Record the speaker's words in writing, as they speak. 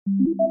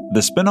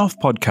The Spin-off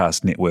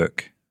Podcast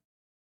Network.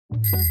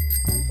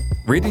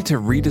 Ready to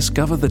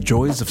rediscover the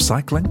joys of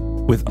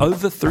cycling? With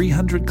over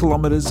 300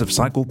 kilometres of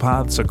cycle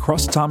paths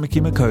across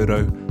Tāmaki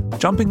Makaurau,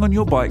 jumping on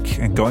your bike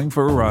and going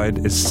for a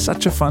ride is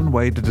such a fun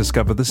way to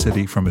discover the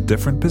city from a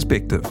different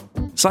perspective.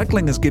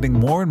 Cycling is getting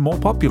more and more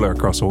popular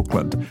across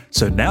Auckland,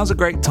 so now's a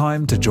great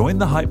time to join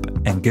the hype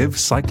and give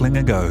cycling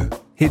a go.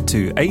 Head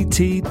to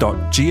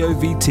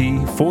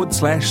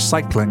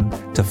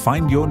at.govt/cycling to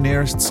find your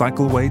nearest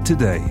cycleway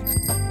today.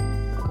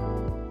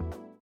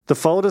 The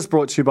Fold is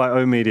brought to you by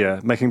O Media,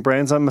 making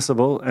brands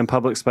unmissable and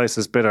public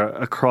spaces better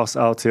across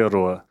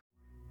Aotearoa.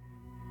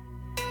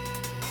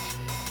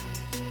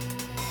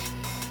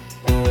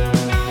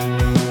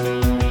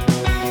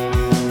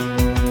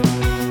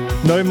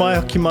 No mai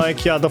hoki mai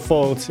ki The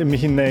Fold, e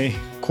mihi nei,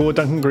 ko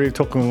Duncan Grieve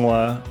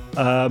tokunga.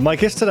 My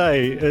guest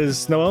today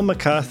is Noelle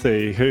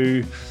McCarthy,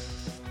 who,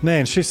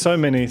 man, she's so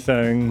many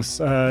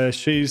things. I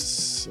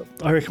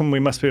reckon we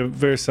must be a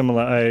very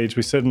similar age.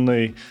 We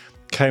certainly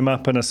came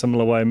up in a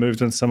similar way,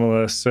 moved in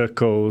similar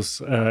circles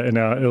in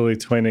our early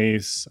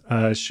 20s.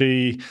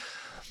 She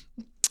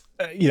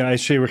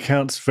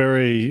recounts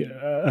very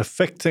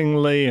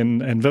affectingly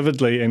and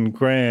vividly and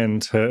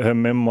grand her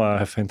memoir,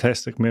 her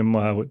fantastic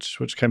memoir,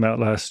 which came out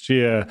last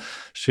year.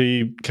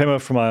 She came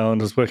up from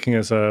Ireland, was working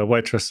as a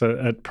waitress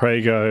at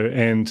Prego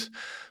and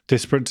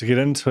desperate to get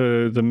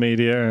into the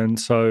media, and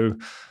so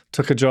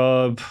took a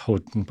job, or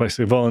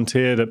basically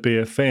volunteered at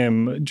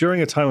BFM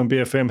during a time when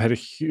BFM had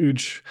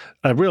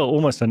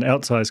almost an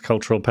outsized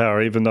cultural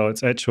power, even though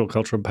its actual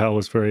cultural power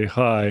was very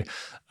high.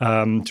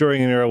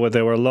 During an era where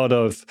there were a lot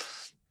of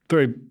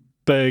very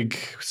big,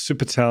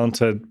 super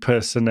talented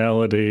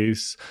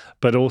personalities,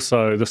 but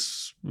also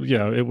this,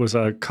 it was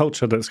a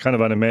culture that's kind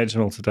of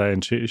unimaginable today,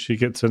 and she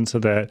gets into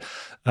that.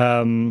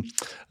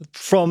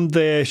 From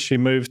there, she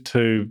moved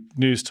to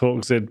News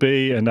Talk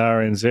ZB and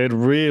RNZ,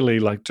 really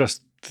like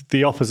just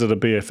the opposite of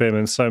BFM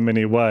in so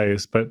many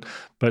ways, but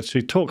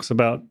she talks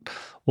about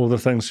all the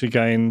things she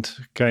gained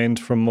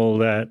from all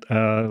that.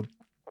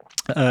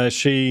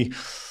 She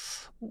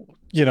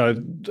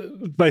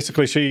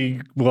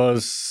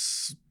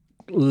was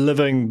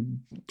living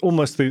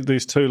almost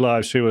these two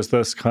lives. She was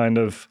this kind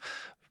of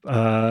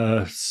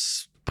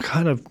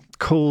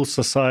cool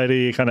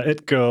society, kind of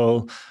it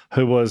girl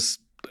who was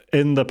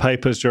in the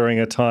papers during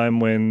a time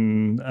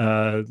when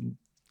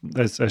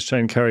as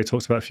Shane Carey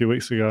talked about a few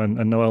weeks ago, and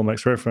Noelle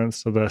makes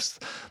reference to this,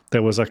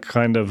 there was a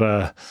kind of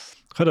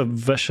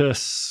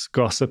vicious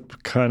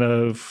gossip kind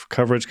of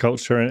coverage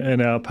culture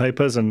in our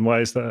papers in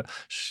ways that,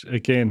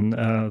 again,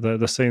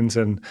 the scenes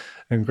in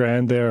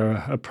Grand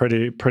there are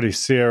pretty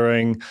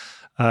searing.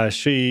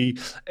 She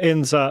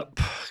ends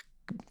up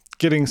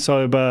getting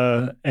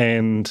sober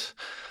and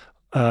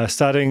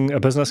starting a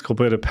business called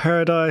Bird of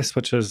Paradise,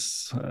 which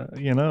is,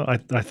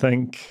 I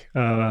think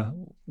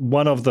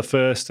one of the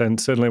first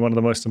and certainly one of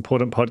the most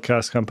important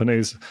podcast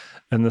companies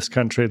in this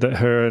country, that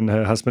her and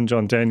her husband,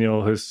 John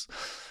Daniel, who's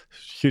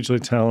hugely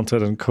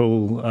talented and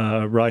cool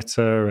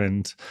writer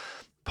and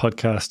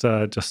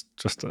podcaster,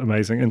 just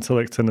amazing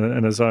intellect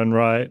in his own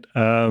right,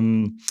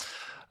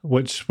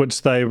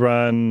 which they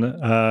run,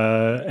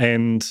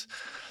 and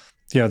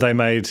they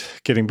made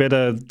Getting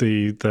Better,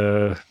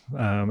 the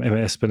Emma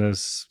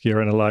Espin's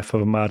Year in a Life of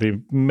a Māori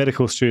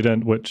medical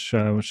student, which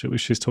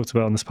she's talked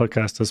about on this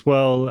podcast as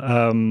well.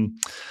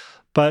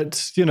 But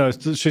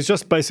she's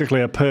just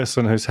basically a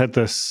person who's had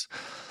this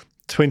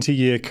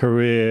 20-year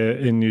career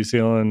in New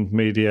Zealand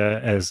media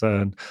as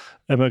an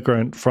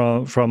immigrant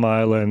from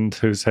Ireland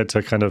who's had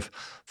to kind of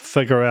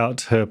figure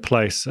out her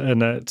place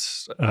in it,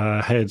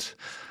 had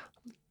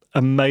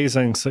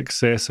amazing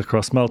success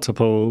across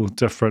multiple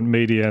different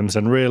mediums,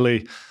 and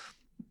really,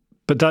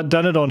 but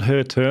done it on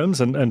her terms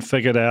and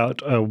figured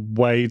out a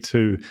way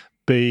to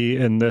be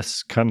in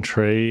this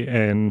country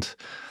and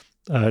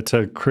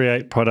to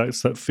create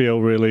products that feel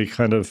really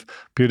kind of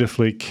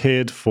beautifully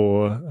cared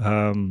for.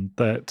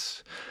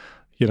 That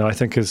I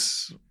think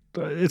it's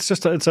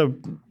a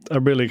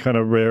really kind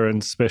of rare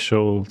and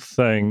special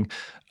thing.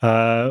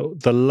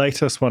 The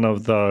latest one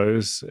of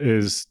those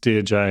is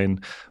Dear Jane,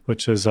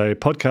 which is a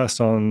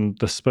podcast on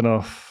the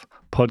Spin-off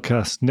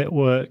Podcast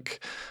Network,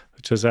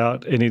 which is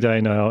out any day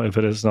now if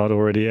it is not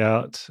already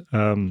out.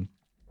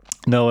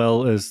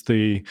 Noelle is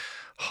the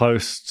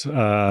host,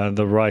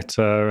 the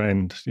writer,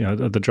 and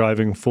the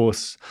driving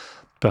force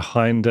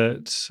behind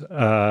it.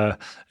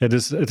 It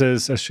is,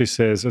 as she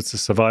says, it's a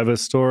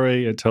survivor's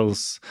story. It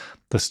tells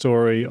the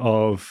story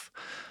of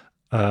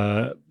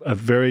a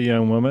very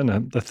young woman,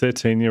 a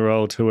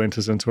 13-year-old who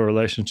enters into a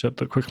relationship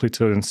that quickly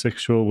turns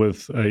sexual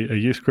with a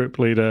youth group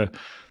leader,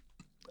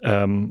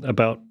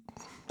 about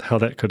how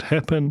that could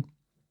happen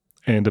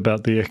and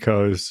about the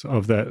echoes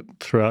of that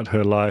throughout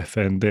her life,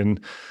 and then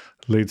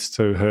leads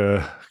to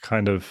her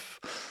kind of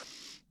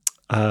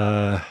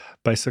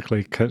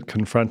basically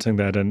confronting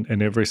that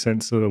in every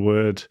sense of the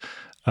word.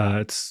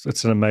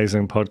 It's an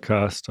amazing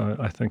podcast.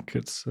 I think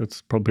it's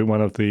probably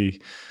one of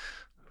the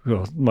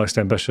most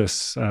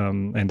ambitious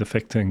and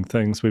affecting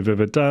things we've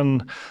ever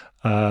done.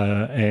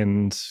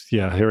 And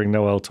hearing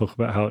Noelle talk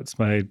about how it's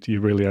made,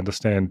 you really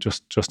understand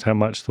just how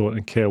much thought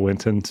and care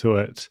went into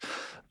it.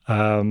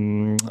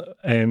 So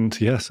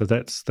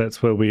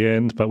that's where we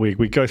end. But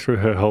we go through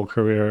her whole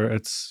career.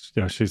 It's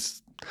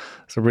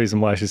it's a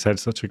reason why she's had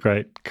such a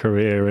great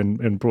career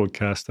in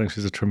broadcasting.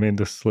 She's a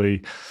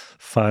tremendously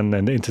fun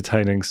and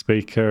entertaining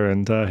speaker.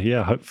 And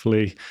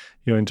hopefully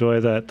you enjoy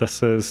that.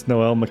 This is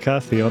Noelle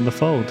McCarthy on The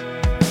Fold.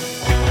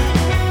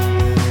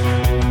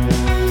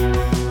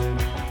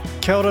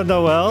 Kia ora,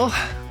 Noelle.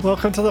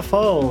 Welcome to The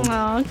Fold.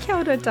 Oh, kia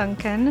ora,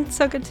 Duncan. It's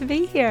so good to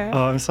be here.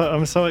 Oh,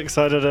 I'm so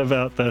excited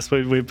about this.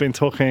 We've been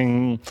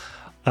talking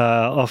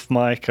off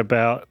mic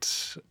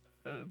about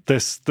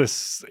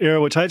this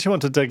era, which I actually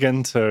want to dig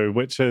into,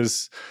 which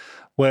is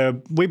where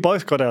we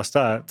both got our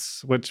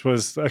starts, which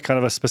was a kind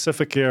of a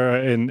specific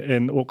era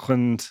in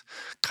Auckland,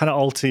 kind of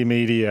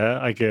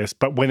multimedia, I guess.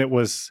 But when it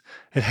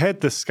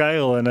had the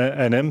scale and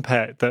an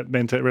impact that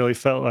meant it really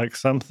felt like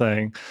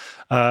something.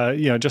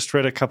 Just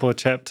read a couple of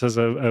chapters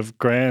of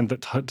Grand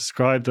that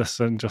described this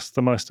in just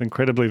the most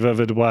incredibly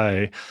vivid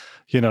way.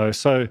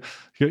 So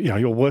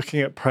you're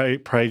working at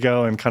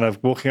Prego and kind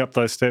of walking up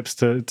those steps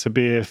to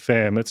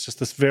BFM. It's just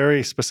this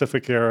very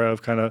specific era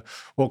of kind of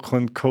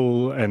Auckland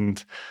cool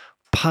and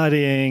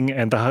partying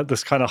and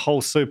this kind of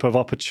whole soup of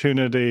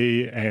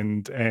opportunity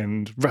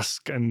and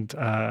risk and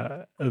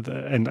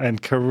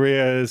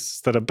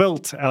careers that are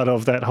built out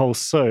of that whole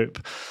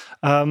soup.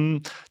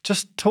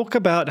 Just talk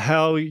about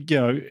how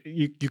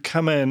you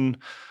come in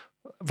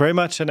very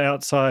much an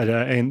outsider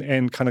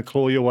and kind of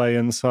claw your way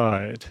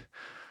inside.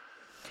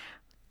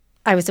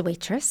 I was a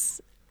waitress.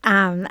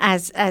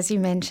 As you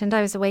mentioned,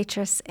 I was a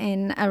waitress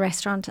in a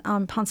restaurant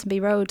on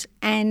Ponsonby Road,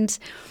 and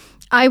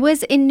I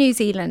was in New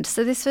Zealand.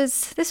 So this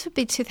would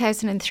be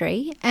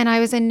 2003, and I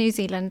was in New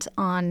Zealand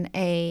on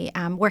a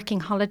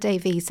working holiday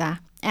visa.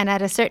 And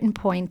at a certain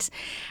point,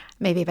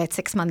 maybe about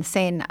 6 months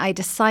in, I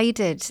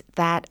decided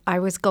that I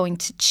was going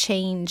to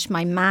change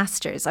my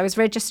master's. I was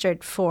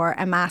registered for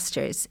a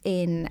master's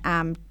in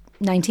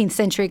 19th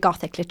century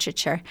Gothic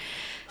literature.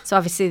 So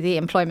obviously the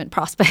employment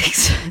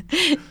prospects,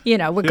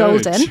 were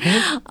golden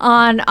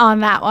on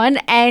that one.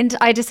 And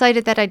I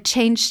decided that I'd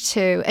change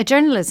to a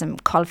journalism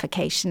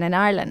qualification in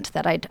Ireland,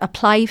 that I'd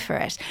apply for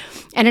it.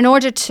 And in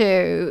order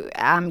to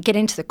get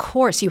into the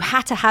course, you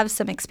had to have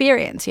some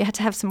experience. You had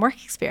to have some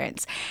work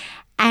experience.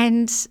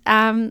 And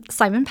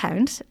Simon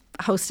Pound,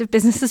 host of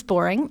Business is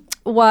Boring,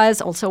 was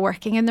also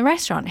working in the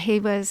restaurant. He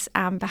was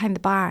behind the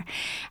bar.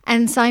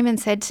 And Simon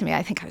said to me,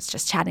 I think I was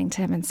just chatting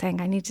to him and saying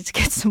I needed to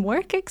get some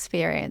work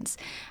experience.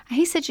 And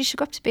he said, you should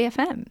go up to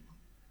BFM.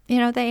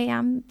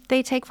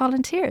 They take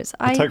volunteers.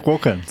 They take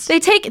walk-ins.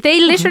 They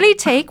literally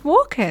take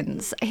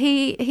walk-ins.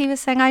 He was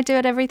saying I do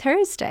it every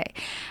Thursday.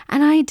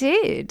 And I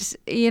did.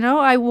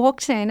 I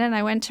walked in and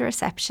I went to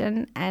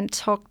reception and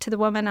talked to the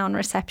woman on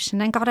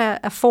reception and got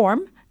a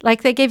form.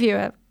 Like they give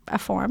you a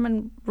form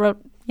and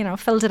wrote,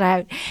 filled it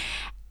out.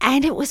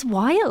 And it was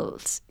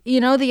wild.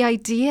 The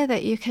idea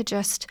that you could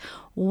just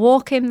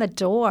walk in the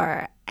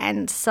door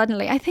and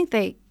suddenly, I think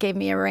they gave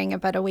me a ring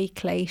about a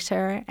week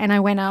later, and I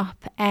went up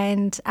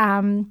and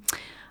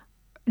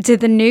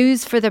did the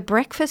news for the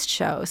breakfast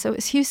show. So it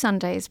was Hugh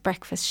Sunday's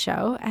breakfast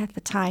show at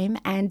the time,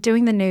 and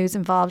doing the news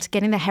involved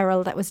getting the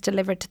herald that was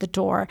delivered to the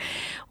door.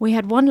 We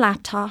had one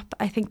laptop,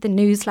 I think the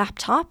news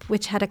laptop,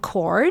 which had a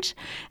cord,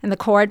 and the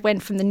cord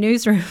went from the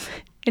newsroom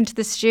into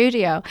the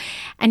studio,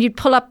 and you'd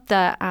pull up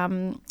the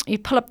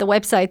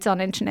websites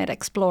on Internet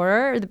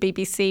Explorer, or the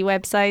BBC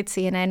website,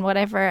 CNN,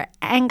 whatever,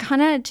 and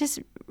kind of just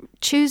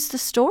choose the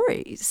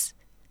stories,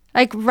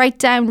 like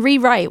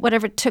rewrite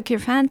whatever took your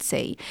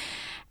fancy.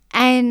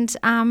 And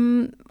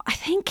I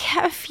think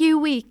a few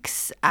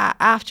weeks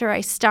after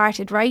I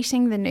started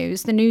writing the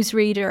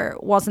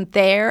newsreader wasn't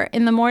there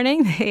in the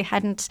morning. They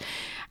hadn't.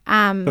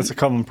 That's a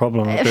common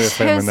problem with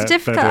BFM. It was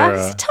difficult. It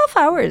was tough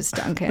hours,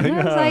 Duncan. It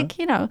was like,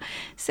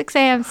 6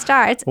 a.m.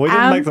 starts. We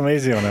didn't make them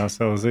easy on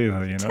ourselves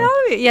either,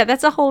 Yeah,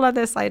 that's a whole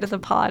other side of the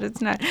pod,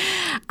 isn't it?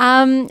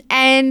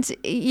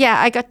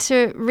 I got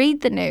to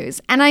read the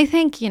news. And I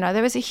think,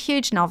 there was a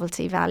huge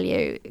novelty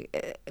value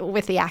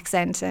with the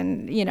accent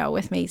and,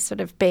 with me sort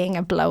of being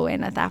a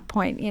blow-in at that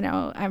point.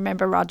 I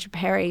remember Roger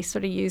Perry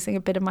sort of using a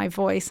bit of my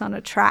voice on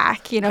a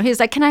track. He was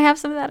like, can I have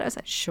some of that? I was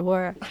like,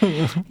 sure.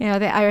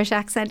 The Irish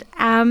accent.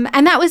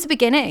 And that was the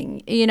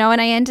beginning, and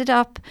I ended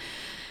up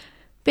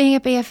being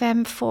at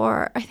BFM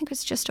for, I think it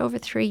was just over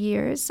 3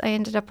 years. I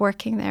ended up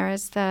working there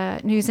as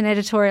the news and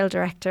editorial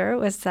director,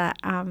 was the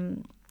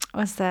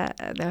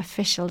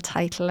official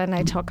title, and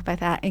I talk about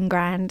that in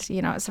Grand.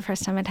 It was the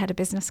first time I'd had a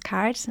business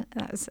card.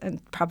 That was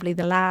probably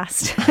the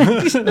last.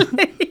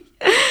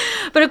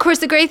 But of course,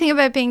 the great thing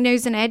about being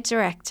news and ed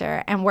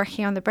director and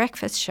working on the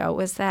breakfast show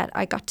was that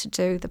I got to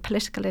do the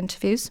political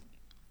interviews.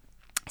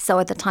 So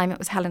at the time it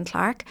was Helen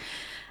Clark,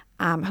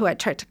 who I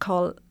tried to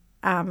call,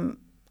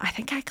 I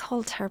think I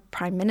called her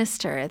Prime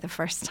Minister the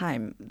first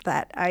time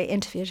that I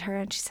interviewed her,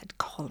 and she said,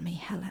 call me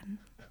Helen.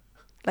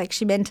 like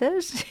she meant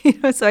it,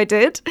 so I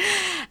did.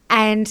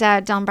 And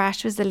Don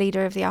Brash was the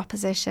leader of the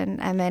opposition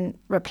and then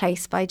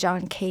replaced by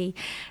John Key.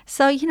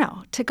 So,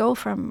 to go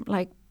from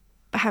like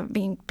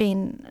being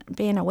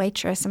a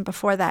waitress and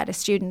before that a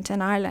student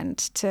in Ireland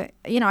to,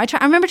 I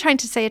remember trying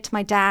to say it to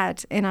my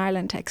dad in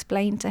Ireland to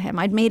explain to him.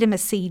 I'd made him a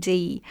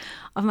CD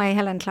of my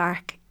Helen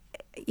Clark,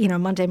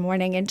 Monday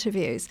morning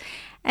interviews.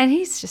 And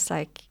he's just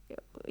like,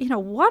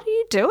 what are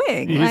you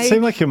doing? You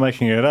seem like you're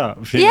making it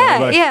up.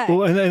 Yeah.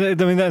 Well,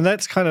 and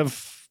that's kind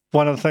of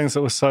one of the things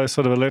that was so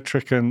sort of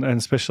electric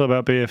and special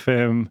about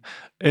BFM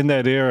in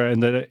that era,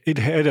 and that it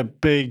had a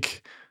big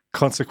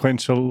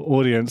consequential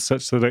audience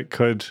such that it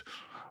could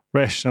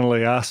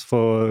rationally ask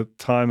for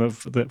time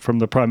from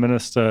the Prime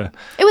Minister.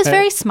 It was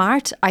very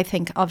smart, I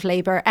think, of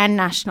Labour and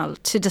National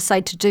to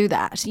decide to do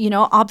that.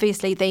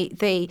 Obviously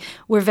they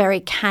were very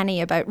canny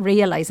about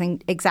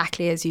realising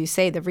exactly, as you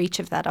say, the reach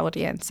of that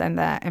audience and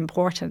the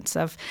importance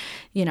of,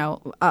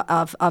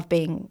 of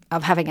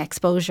having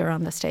exposure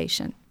on the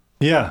station.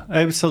 Yeah,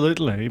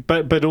 absolutely.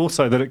 But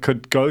also that it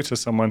could go to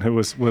someone who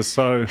was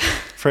so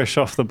fresh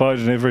off the boat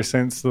in every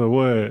sense of the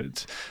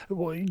word.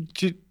 Do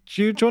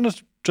you want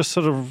to just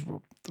sort of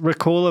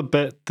recall a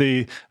bit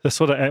the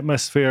sort of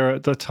atmosphere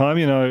at the time?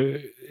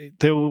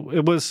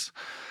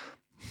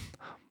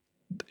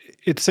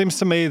 It seems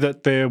to me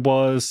that there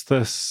was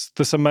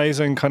this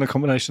amazing kind of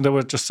combination. There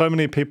were just so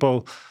many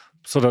people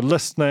sort of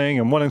listening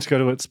and wanting to go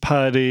to its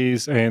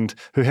parties, and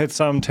who had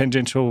some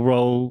tangential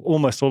role,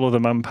 almost all of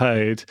them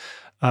unpaid.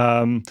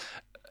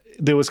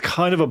 There was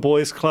kind of a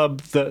boys'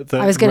 club that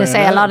I was going to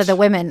say a lot of the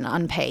women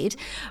unpaid.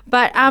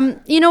 But,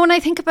 when I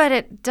think about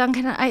it,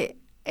 Duncan,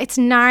 it's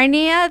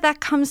Narnia that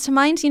comes to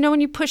mind.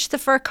 When you push the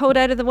fur coat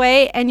out of the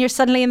way and you're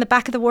suddenly in the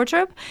back of the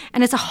wardrobe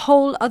and it's a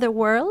whole other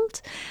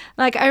world.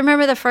 Like, I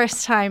remember the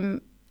first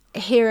time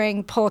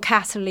hearing Paul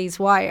Casserly's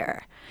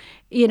Wire,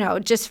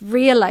 just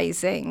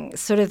realising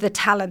sort of the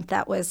talent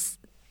that was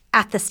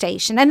at the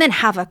station. And then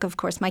Havoc, of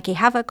course, Mikey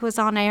Havoc was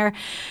on air.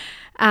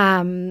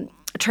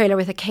 Trailer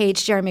with a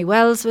Cage, Jeremy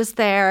Wells was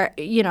there.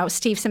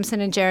 Steve Simpson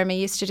and Jeremy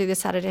used to do the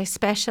Saturday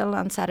Special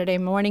on Saturday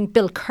morning.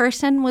 Bill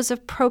Curtin was a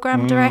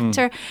programme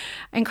director,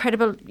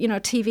 incredible,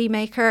 TV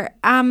maker.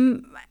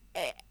 And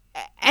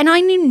I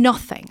knew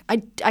nothing.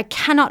 I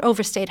cannot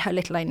overstate how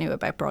little I knew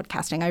about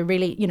broadcasting. I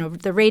really,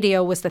 the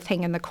radio was the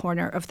thing in the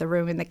corner of the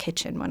room in the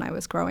kitchen when I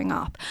was growing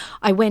up.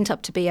 I went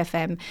up to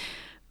BFM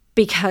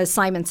because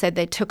Simon said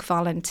they took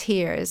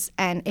volunteers,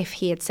 and if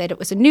he had said it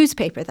was a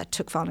newspaper that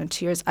took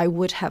volunteers, I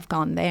would have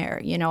gone there.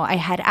 I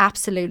had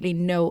absolutely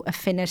no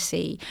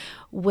affinity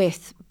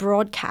with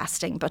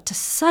broadcasting, but to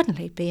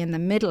suddenly be in the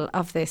middle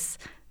of this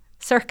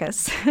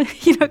circus,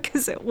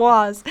 because it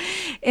was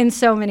in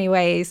so many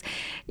ways,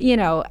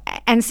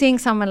 and seeing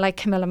someone like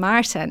Camilla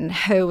Martin,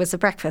 who was a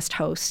breakfast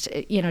host,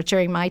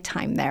 during my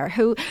time there,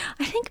 who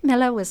I think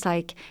Milla was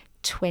like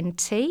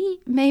 20,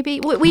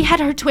 maybe. We had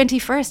her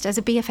 21st as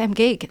a BFM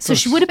gig. So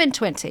she would have been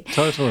 20.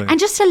 Totally. And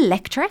just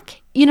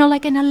electric,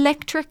 like an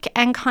electric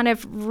and kind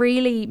of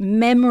really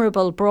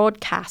memorable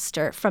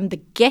broadcaster from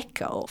the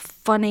get-go.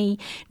 Funny,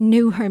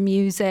 knew her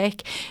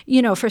music.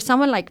 For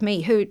someone like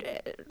me who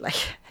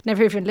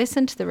never even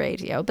listened to the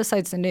radio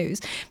besides the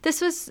news,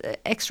 this was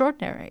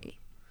extraordinary.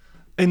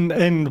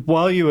 And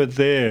while you were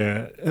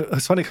there,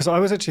 it's funny because I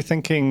was actually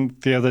thinking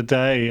the other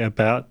day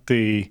about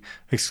the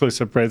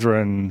Exclusive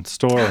Brethren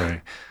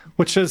story,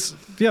 which is,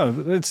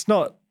 it's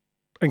not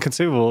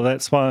inconceivable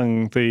that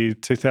swung the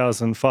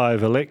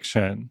 2005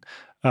 election,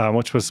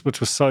 which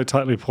was so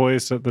tightly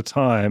poised at the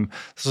time.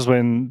 This is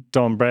when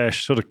Don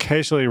Brash sort of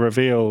casually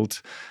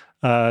revealed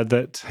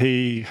that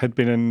he had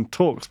been in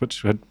talks,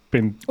 which had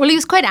been... Well, he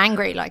was quite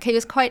angry.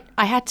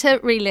 I had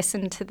to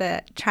re-listen to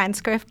the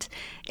transcript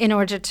in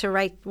order to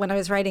write when I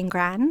was writing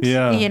Grand.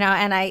 Yeah.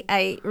 And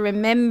I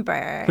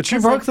remember... But you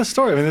broke the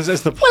story. I mean,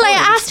 there's the point. Well,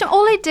 I asked him,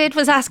 all I did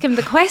was ask him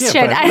the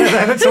question.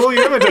 Yeah, that's all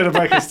you ever do to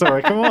break a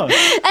story. Come on. And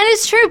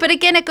it's true. But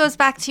again, it goes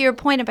back to your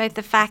point about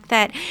the fact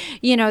that,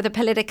 the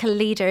political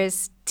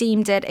leaders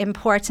deemed it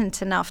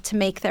important enough to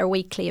make their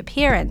weekly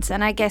appearance.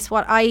 And I guess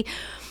what I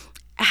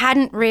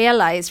hadn't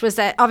realised was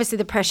that obviously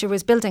the pressure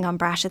was building on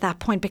Brash at that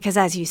point because,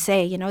 as you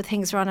say,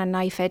 things were on a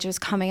knife edge. It was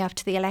coming up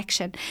to the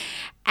election.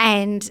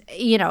 And,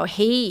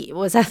 he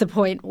was at the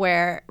point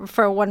where,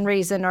 for one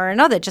reason or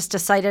another, just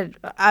decided,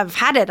 I've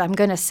had it, I'm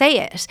going to say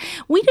it.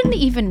 We didn't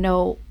even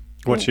know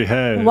what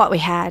we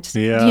had.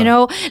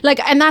 Yeah.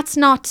 And that's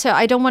not to,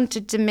 I don't want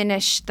to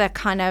diminish the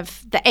kind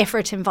of the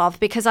effort involved,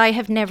 because I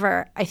have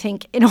never, I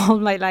think, in all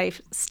my life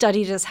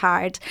studied as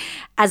hard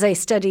as I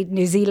studied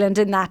New Zealand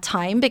in that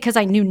time, because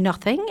I knew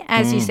nothing,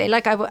 as you say.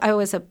 I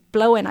was a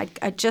blow-in. I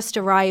just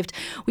arrived.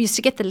 We used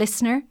to get the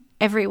Listener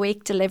every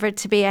week delivered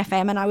to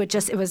BFM, and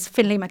it was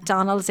Finlay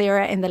MacDonald's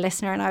era in the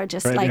Listener, and I would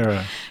just read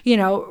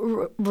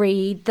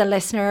the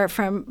Listener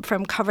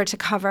from cover to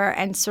cover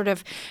and sort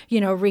of,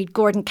 read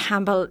Gordon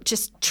Campbell,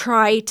 just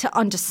try to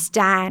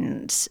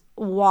understand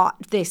what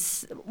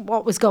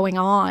was going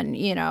on,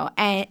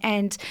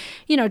 and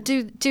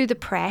do the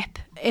prep,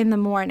 in the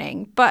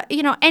morning. But,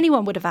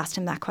 anyone would have asked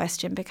him that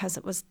question because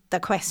it was the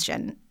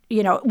question.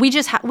 We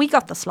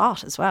got the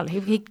slot as well.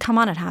 He'd come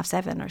on at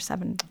 7:30 or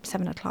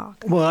 7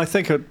 o'clock. Well, I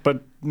think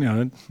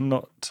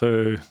not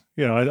to,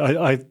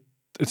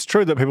 it's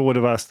true that people would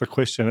have asked the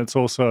question. It's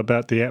also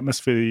about the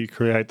atmosphere you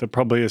create that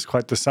probably is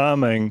quite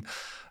disarming,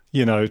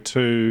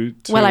 to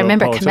well, I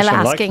remember Camilla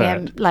like asking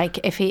that.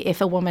 him,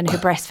 if a woman who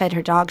breastfed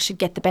her dog should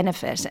get the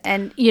benefit.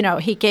 And,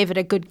 he gave it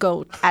a good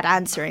go at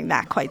answering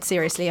that quite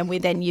seriously. And we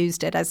then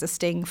used it as a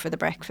sting for the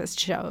breakfast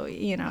show,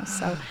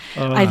 So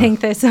I think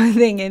there's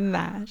something in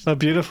that. A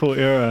beautiful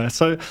era.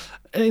 So,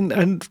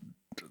 and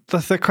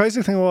the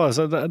crazy thing was,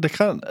 they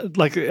can't,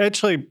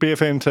 actually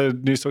BFM to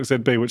News Talk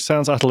ZB, which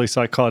sounds utterly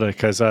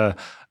psychotic as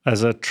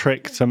a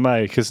trick to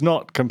make, is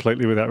not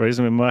completely without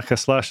reason. I mean,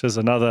 Marcus Lush is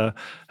another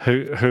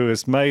who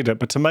has made it,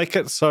 but to make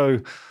it so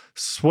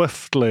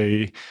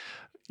swiftly,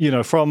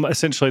 from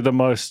essentially the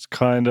most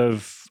kind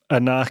of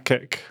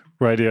anarchic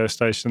radio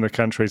station in the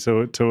country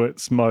to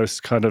its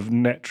most kind of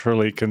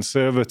naturally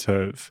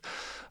conservative,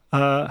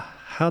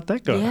 how'd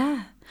that go?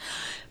 Yeah.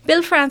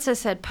 Bill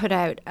Francis had put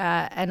out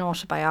an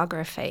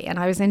autobiography, and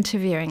I was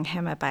interviewing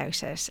him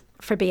about it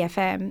for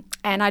BFM.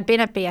 And I'd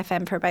been at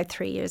BFM for about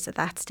 3 years at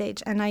that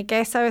stage. And I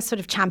guess I was sort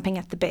of champing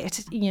at the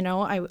bit.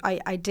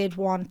 I did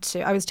want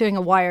to. I was doing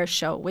a Wire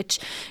show, which,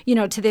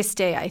 to this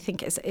day, I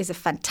think is a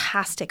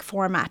fantastic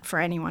format for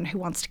anyone who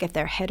wants to get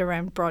their head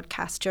around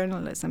broadcast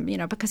journalism,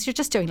 because you're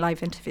just doing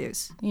live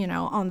interviews,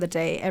 on the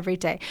day, every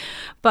day.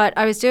 But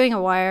I was doing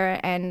a Wire,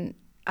 and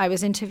I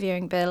was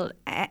interviewing Bill,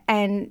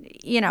 and,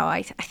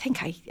 I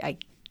think I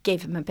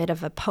gave him a bit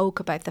of a poke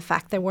about the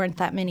fact there weren't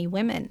that many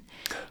women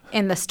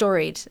in the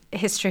storied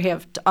history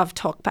of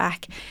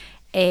talkback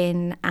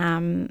in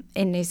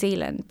New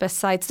Zealand.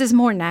 Besides, there's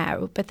more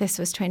now, but this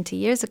was 20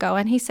 years ago.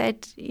 And he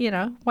said,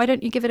 why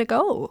don't you give it a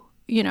go?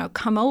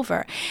 Come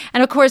over.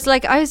 And of course,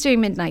 I was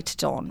doing Midnight to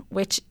Dawn,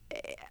 which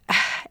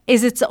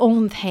is its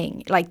own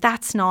thing.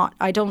 That's not,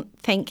 I don't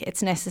think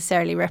it's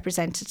necessarily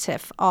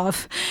representative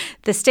of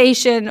the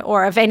station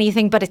or of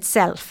anything but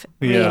itself,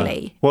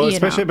 really. Well,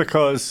 especially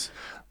because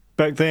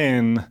back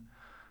then,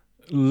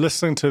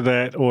 listening to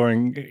that or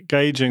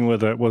engaging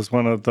with it was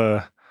one of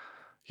the,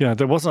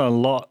 there wasn't a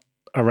lot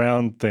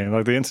around then.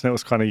 The internet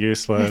was kind of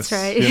useless.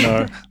 That's right.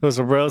 There was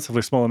a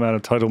relatively small amount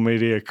of total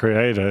media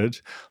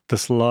created.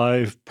 This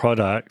live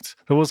product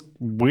that was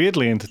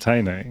weirdly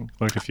entertaining.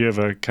 if you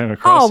ever came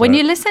across when it.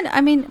 you listen,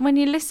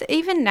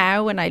 even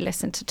now when I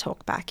listen to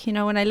Talkback,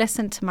 when I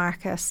listen to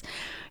Marcus,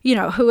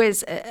 who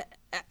is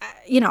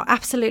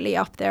absolutely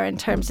up there in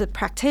terms of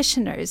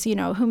practitioners,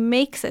 who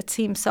makes it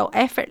seem so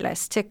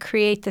effortless to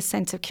create this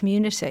sense of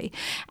community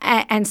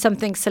and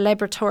something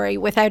celebratory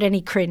without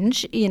any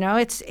cringe.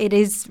 It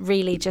is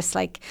really just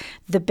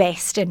the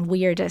best and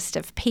weirdest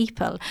of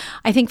people.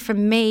 I think for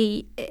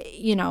me,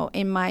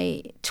 in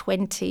my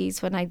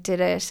 20s when I did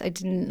it, I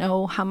didn't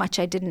know how much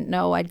I didn't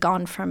know. I'd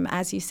gone from,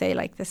 as you say,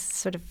 this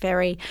sort of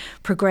very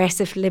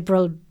progressive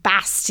liberal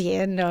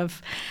bastion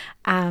of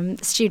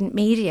student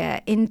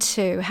media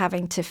into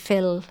having to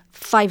fill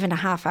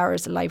 5.5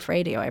 hours of live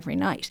radio every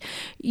night.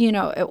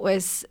 It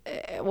was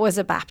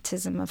a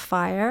baptism of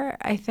fire,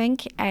 I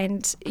think.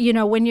 And,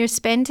 when you're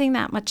spending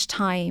that much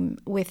time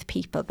with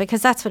people,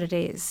 because that's what it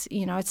is,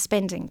 it's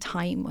spending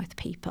time with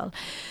people,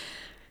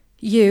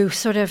 you're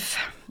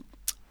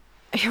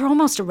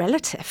almost a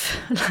relative.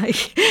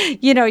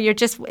 You're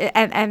just,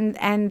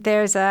 and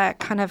there's a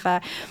kind of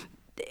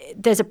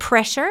there's a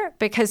pressure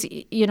because,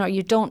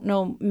 you don't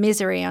know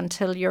misery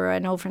until you're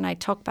an overnight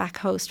talkback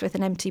host with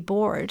an empty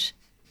board,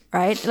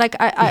 right?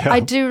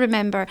 I do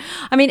remember,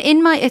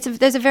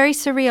 there's a very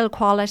surreal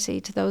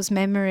quality to those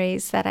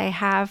memories that I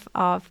have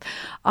of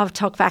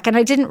talkback. And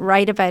I didn't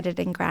write about it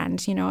in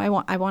Grand, I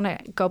want to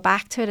go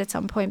back to it at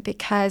some point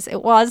because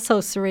it was so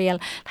surreal.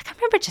 I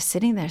remember just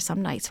sitting there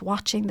some nights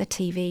watching the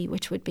TV,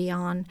 which would be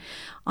on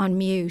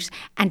mute,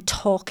 and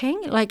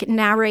talking,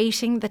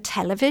 narrating the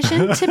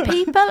television to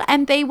people,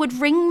 and they would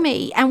ring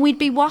me and we'd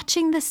be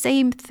watching the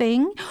same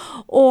thing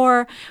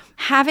or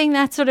having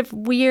that sort of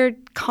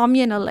weird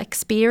communal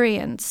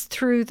experience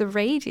through the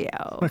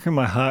radio. Making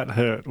my heart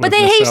hurt. But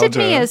they hated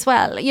me as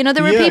well.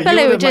 There were people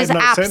who just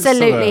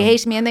absolutely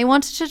hated me and they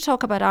wanted to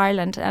talk about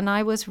Ireland, and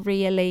I was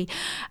really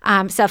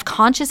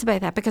self-conscious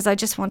about that because I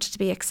just wanted to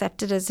be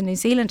accepted as a New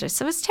Zealander.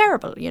 So it was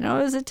terrible, it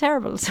was a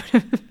terrible sort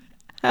of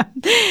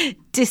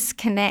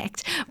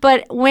disconnect.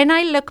 But when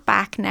I look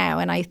back now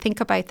and I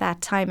think about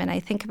that time and I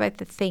think about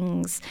the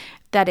things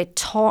that it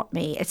taught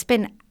me,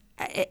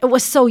 it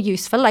was so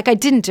useful. I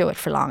didn't do it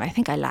for long. I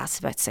think I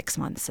lasted about 6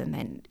 months and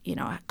then,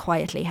 I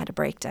quietly had a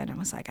breakdown and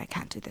was like, I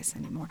can't do this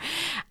anymore.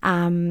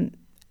 And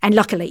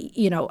luckily,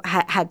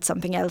 had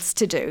something else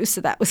to do.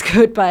 So that was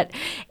good. But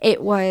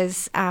it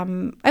was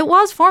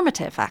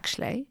formative,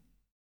 actually.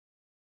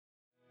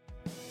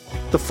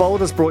 The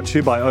Fold is brought to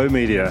you by O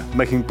Media,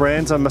 making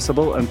brands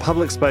unmissable and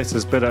public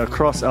spaces better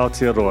across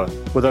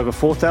Aotearoa, with over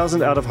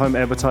 4,000 out-of-home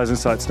advertising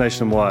sites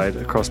nationwide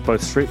across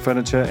both street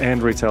furniture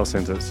and retail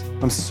centres.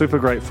 I'm super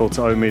grateful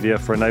to O Media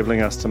for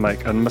enabling us to make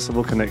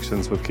unmissable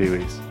connections with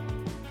Kiwis.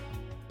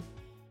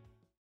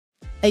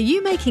 Are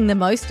you making the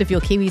most of your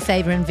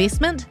KiwiSaver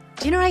investment?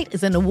 Generate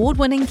is an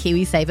award-winning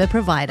KiwiSaver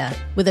provider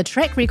with a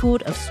track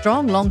record of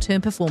strong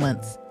long-term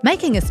performance.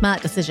 Making a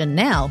smart decision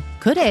now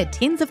could add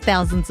tens of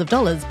thousands of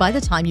dollars by the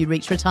time you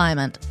reach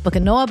retirement. Book a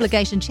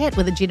no-obligation chat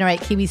with a Generate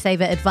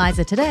KiwiSaver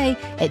advisor today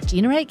at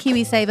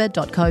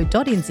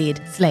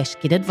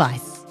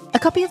generatekiwisaver.co.nz/get-advice. A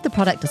copy of the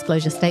product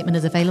disclosure statement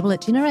is available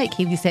at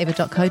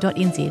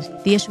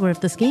generatekiwisaver.co.nz. The issuer of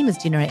the scheme is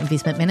Generate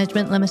Investment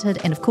Management Limited,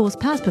 and of course,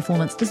 past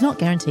performance does not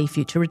guarantee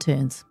future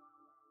returns.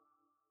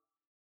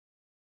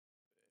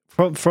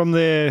 From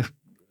there,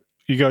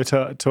 you go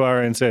to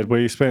RNZ,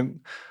 where you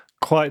spent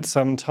quite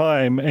some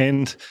time,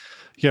 and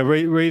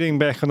reading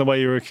back on the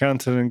way you were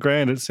accounted in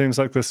Grand, it seems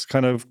like this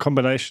kind of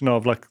combination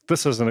of like,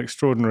 this is an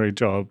extraordinary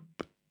job,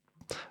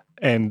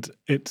 and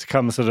it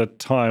comes at a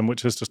time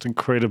which is just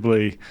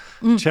incredibly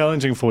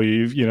challenging for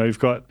you. You've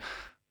got,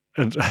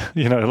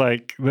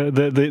 like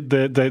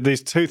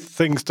these two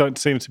things don't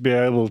seem to be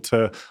able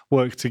to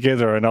work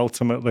together, and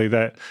ultimately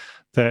that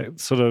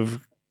sort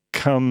of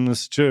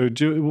comes due.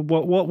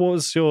 What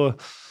was your,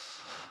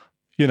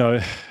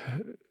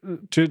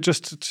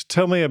 just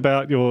tell me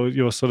about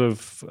your sort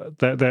of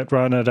that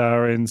run at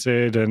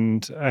RNZ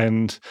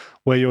and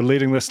where you're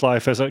leading this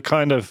life as a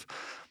kind of,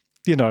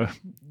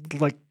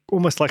 like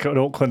almost like an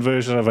Auckland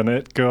version of an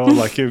it girl.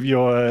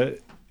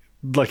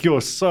 Like you're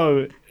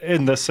so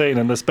in the scene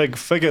and this big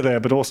figure there,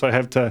 but also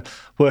have to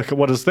work at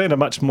what is then a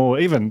much more,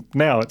 even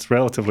now it's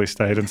relatively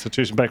staid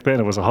institution. Back then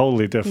it was a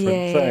wholly different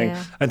thing.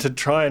 Yeah. And to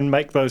try and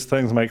make those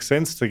things make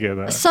sense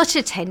together. Such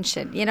a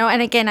tension,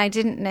 and again, I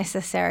didn't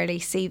necessarily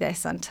see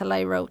this until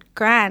I wrote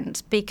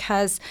Grand,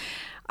 because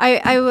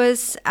I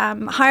was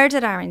hired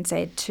at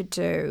RNZ to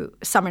do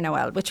Summer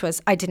Noelle, which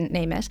was, I didn't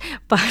name it,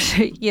 but,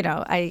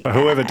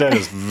 whoever did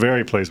is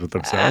very pleased with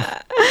themselves.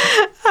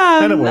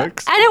 And it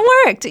works. And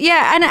it worked,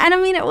 yeah. And I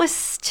mean, it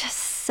was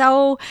just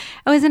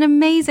it was an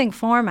amazing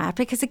format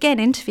because,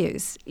 again,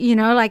 interviews,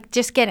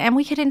 and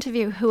we could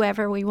interview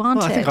whoever we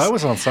wanted. Well, I think I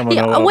was on Summer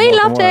Noelle. We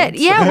loved it.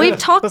 Yeah, we've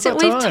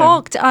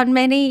talked on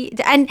many.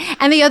 And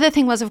the other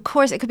thing was, of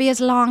course, it could be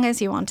as long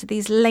as you wanted,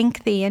 these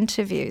lengthy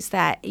interviews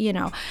that,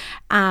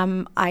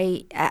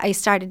 I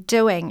started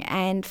doing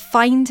and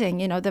finding,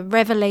 the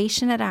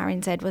revelation at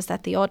RNZ was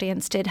that the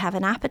audience did have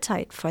an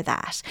appetite for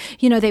that.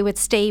 They would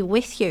stay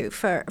with you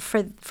for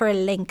a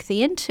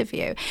lengthy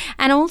interview.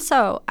 And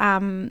also,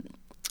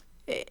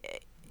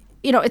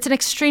 it's an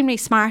extremely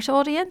smart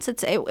audience.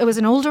 It was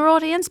an older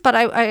audience, but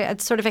I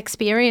had sort of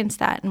experienced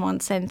that in one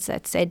sense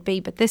at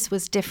ZB, but this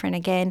was different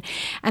again.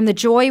 And the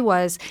joy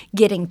was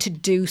getting to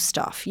do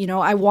stuff.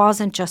 I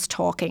wasn't just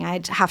talking.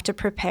 I'd have to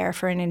prepare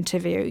for an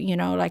interview,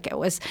 like it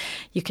was,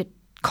 you could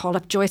call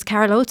up Joyce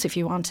Carol Oates if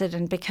you wanted,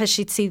 and because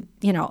she'd see,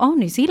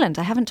 New Zealand,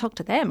 I haven't talked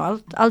to them,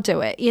 I'll do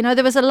it.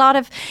 There was a lot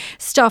of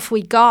stuff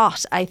we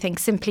got, I think,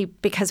 simply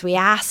because we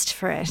asked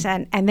for it,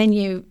 and then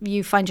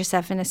you find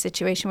yourself in a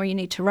situation where you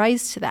need to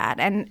rise to that,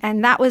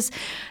 and that was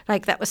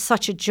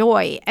such a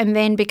joy. And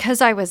then because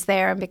I was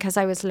there and because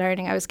I was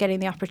learning, I was getting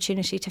the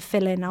opportunity to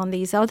fill in on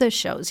these other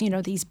shows,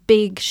 these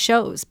big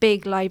shows,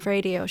 big live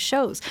radio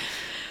shows.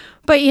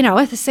 But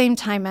at the same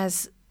time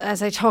as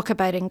I talk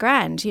about in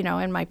Grand,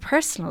 in my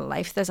personal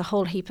life, there's a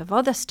whole heap of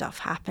other stuff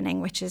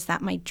happening, which is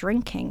that my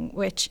drinking,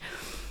 which,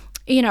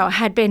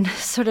 had been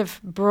sort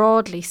of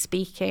broadly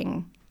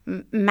speaking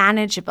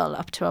manageable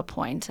up to a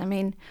point. I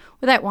mean,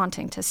 without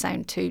wanting to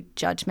sound too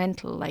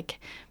judgmental, like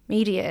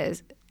media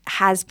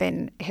has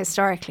been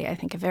historically, I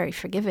think, a very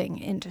forgiving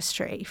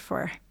industry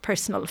for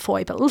personal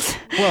foibles.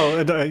 Well,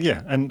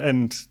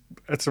 and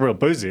it's a real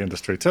boozy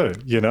industry too,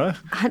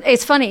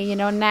 It's funny,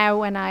 now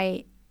when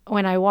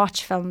I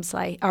watch films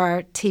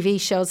or TV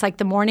shows like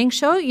The Morning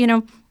Show,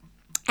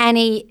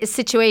 any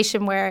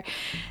situation where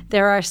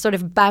there are sort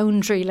of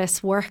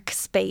boundaryless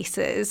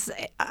workspaces,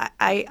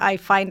 I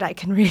find I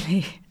can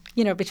really,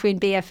 between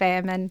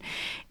BFM and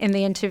in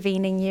the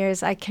intervening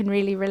years, I can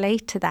really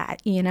relate to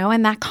that,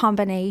 and that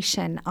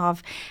combination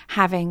of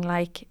having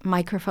like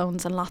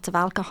microphones and lots of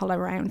alcohol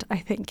around, I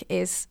think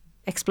is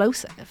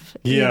explosive,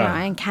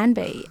 and can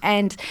be.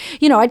 And,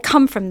 I'd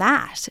come from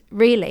that,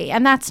 really.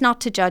 And that's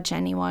not to judge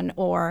anyone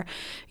or,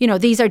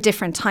 these are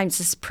different times.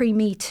 This is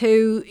pre-Me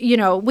Too.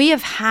 We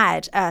have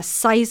had a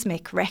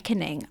seismic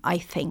reckoning, I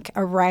think,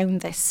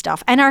 around this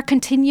stuff and are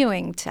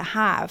continuing to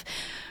have.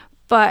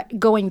 But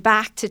going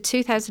back to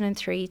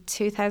 2003,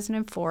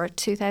 2004,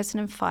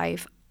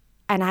 2005,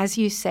 and as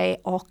you say,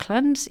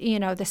 Auckland,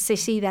 the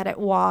city that it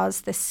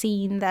was, the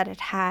scene that it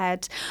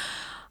had,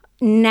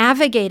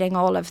 navigating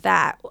all of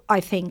that, I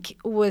think,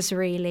 was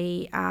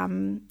really,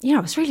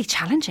 it was really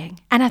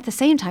challenging. And at the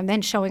same time,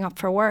 then showing up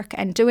for work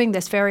and doing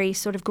this very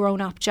sort of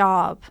grown-up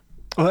job.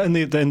 Well, and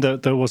then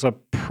there was a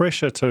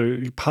pressure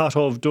to, part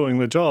of doing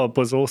the job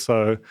was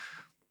also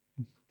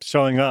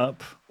showing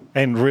up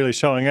and really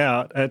showing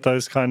out at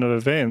those kind of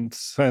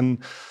events. And,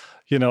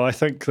 I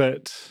think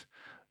that,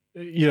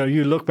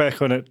 you look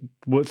back on it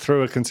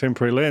through a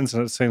contemporary lens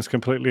and it seems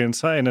completely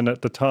insane. And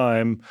at the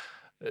time,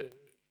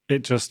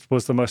 it just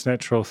was the most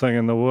natural thing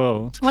in the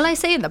world. Well, I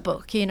say in the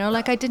book,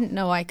 I didn't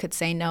know I could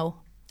say no.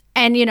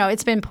 And,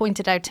 it's been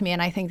pointed out to me,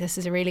 and I think this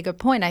is a really good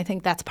point. I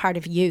think that's part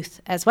of youth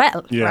as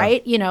well, Yeah.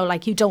 right?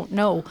 Like you don't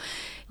know.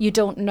 You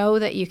don't know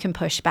that you can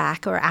push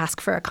back or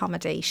ask for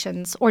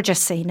accommodations or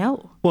just say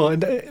no. Well,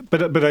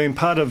 but I mean,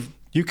 part of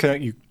you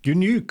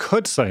knew you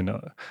could say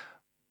no,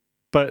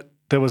 but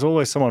there was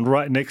always someone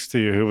right next to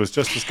you who was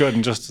just as good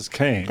and just as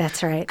keen.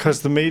 That's right.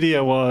 Because the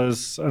media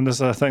was, and this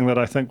is a thing that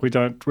I think we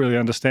don't really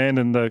understand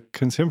in the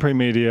contemporary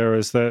media,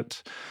 is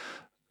that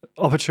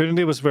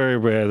opportunity was very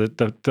rare.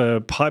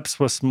 The pipes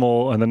were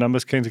small, and the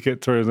numbers keen to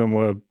get through them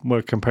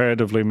were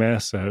comparatively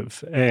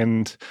massive.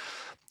 And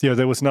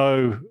there was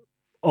no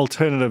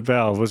alternative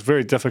valve. It was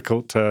very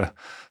difficult to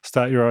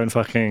start your own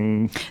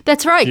fucking.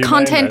 That's right.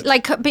 Content,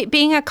 like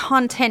being a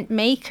content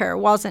maker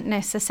wasn't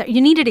necessary.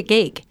 You needed a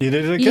gig. You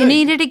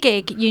needed a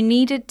gig. You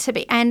needed to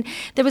be, and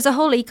there was a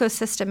whole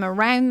ecosystem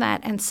around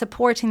that and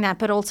supporting that,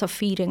 but also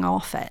feeding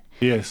off it.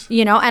 Yes.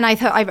 And I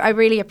thought I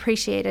really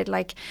appreciated,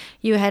 like,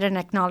 you had an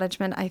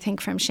acknowledgement, I think,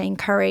 from Shane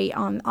Curry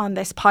on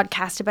this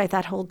podcast about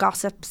that whole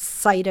gossip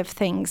side of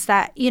things,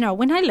 that,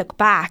 when I look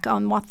back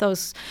on what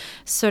those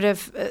sort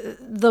of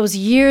those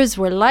years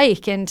were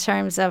like in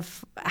terms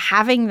of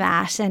having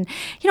that, and,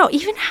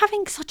 even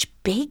having such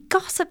big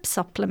gossip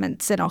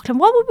supplements in Auckland,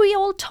 what were we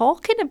all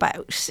talking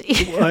about?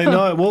 I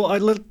know. Well, I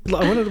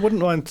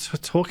wouldn't mind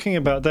talking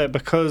about that,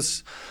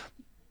 because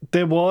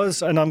there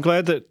was, and I'm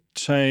glad that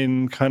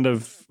Shane kind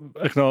of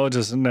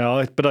acknowledges it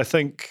now, but I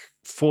think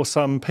for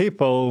some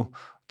people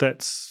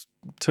that's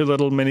too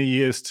little, many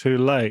years too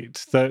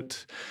late,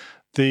 that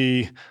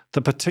the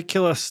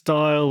particular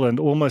style and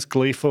almost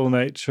gleeful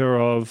nature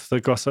of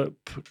the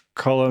gossip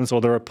columns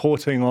or the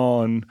reporting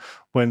on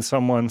when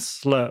someone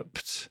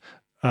slipped,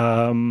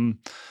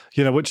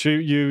 which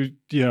you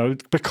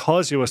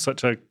because you were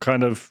such a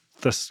kind of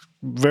this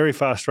very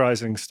fast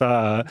rising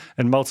star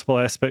in multiple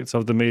aspects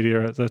of the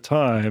media at the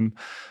time,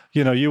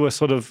 you were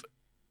sort of,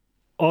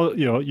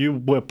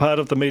 you were part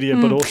of the media,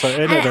 but also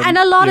in it. And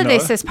a lot of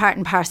this is part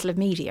and parcel of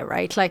media,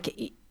 right?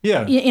 Like,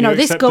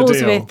 this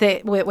goes with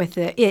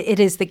it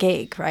is the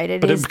gig, right?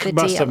 It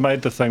must have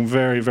made the thing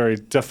very, very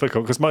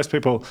difficult, because most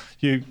people,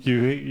 you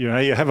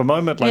have a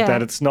moment like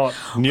that, it's not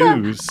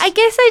news. Well, I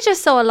guess I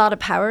just saw a lot of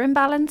power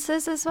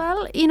imbalances as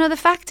well. The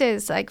fact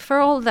is, like, for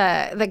all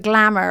the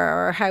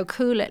glamour or how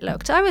cool it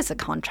looked, I was a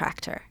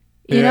contractor.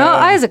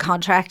 I was a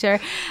contractor.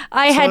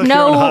 I had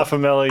no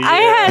 $500,000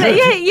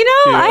 a year.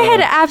 I had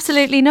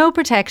absolutely no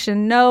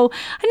protection. I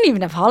didn't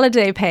even have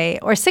holiday pay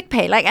or sick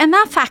pay. And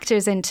that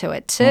factors into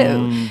it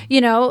too.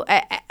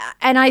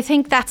 And I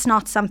think that's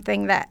not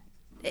something that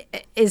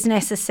is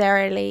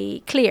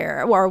necessarily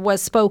clear or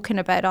was spoken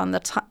about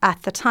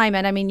at the time.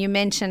 And I mean, you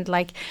mentioned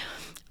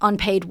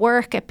unpaid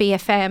work at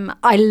BFM.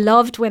 I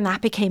loved when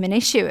that became an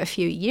issue a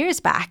few years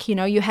back.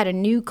 You had a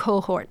new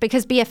cohort,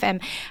 because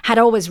BFM had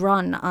always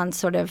run on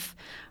sort of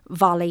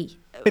volley.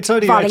 It's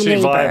only actually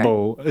labor.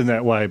 Viable in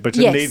that way, but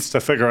it yes. needs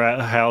to figure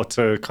out how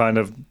to kind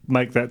of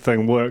make that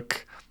thing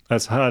work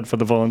as hard for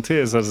the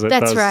volunteers as it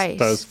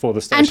does for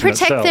the station and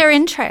protect itself. Their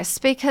interests,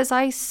 because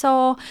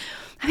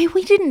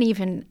we didn't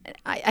even,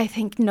 I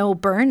think, know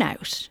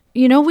burnout.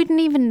 We didn't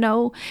even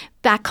know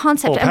that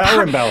concept. Or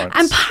power imbalance.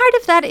 And part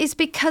of that is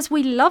because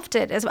we loved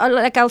it.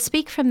 I'll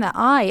speak from the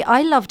eye.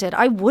 I loved it.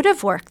 I would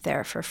have worked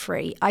there for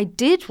free. I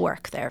did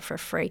work there for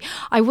free.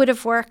 I would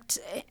have worked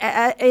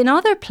in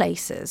other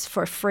places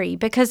for free,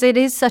 because it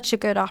is such a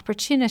good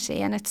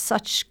opportunity and it's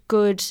such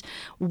good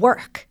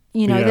work.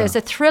 There's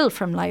a thrill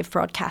from live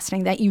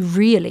broadcasting that you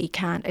really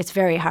can't. It's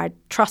very hard.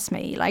 Trust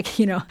me.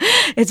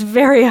 It's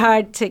very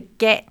hard to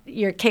get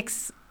your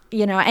kicks,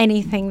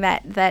 anything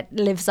that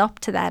lives up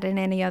to that in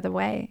any other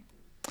way.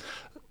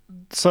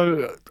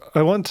 So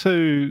I want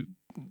to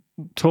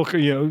talk,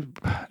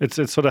 it's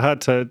sort of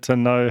hard to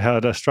know how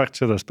to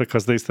structure this,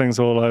 because these things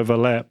all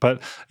overlap.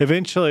 But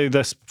eventually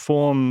this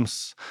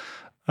forms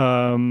not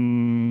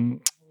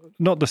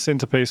the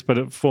centerpiece, but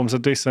it forms a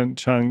decent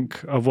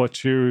chunk of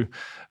what you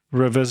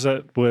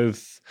revisit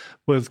with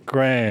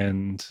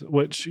Grand,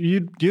 which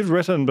you'd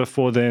written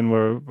before then,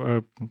 were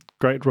a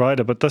great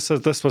writer, but this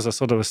was a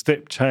sort of a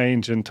step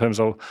change in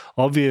terms of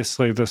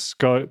obviously the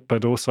scope,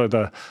 but also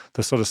the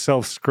sort of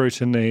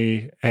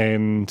self-scrutiny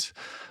and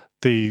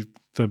the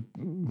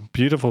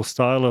beautiful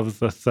style of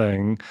the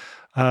thing.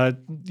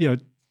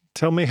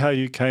 Tell me how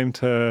you came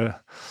to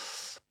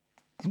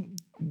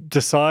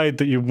decide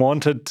that you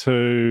wanted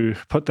to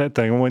put that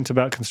thing and went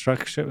about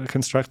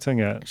constructing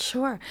it.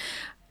 Sure.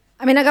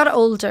 I mean, I got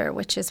older,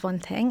 which is one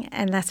thing,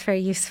 and that's very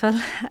useful,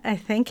 I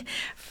think,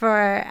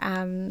 for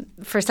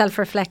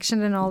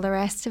self-reflection and all the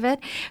rest of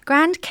it.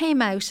 Grand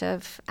came out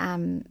of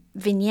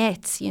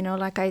vignettes,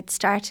 I'd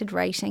started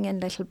writing in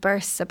little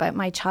bursts about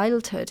my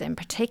childhood in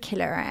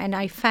particular, and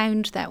I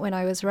found that when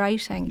I was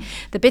writing,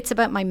 the bits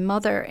about my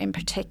mother in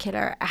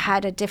particular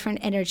had a different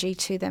energy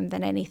to them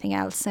than anything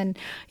else. And,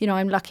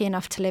 I'm lucky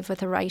enough to live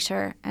with a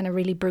writer and a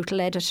really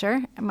brutal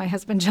editor, my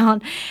husband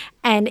John,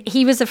 and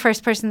he was the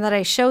first person that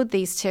I showed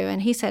these to,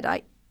 and he said,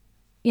 I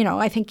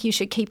think you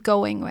should keep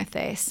going with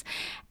this.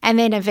 And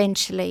then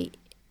eventually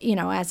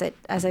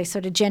as I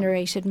sort of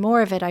generated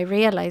more of it, I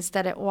realized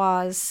that it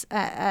was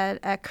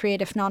a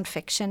creative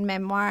nonfiction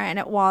memoir, and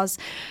it was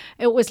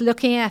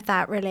looking at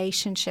that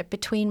relationship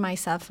between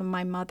myself and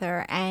my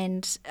mother,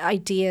 and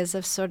ideas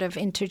of sort of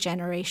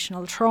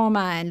intergenerational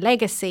trauma and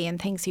legacy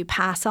and things you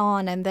pass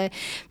on, and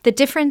the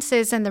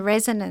differences and the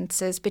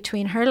resonances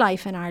between her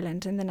life in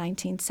Ireland in the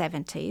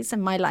 1970s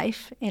and my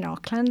life in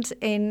Auckland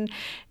in,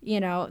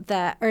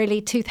 the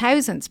early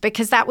 2000s,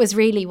 because that was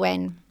really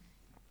when,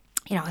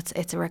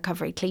 it's a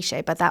recovery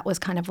cliche, but that was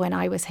kind of when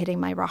I was hitting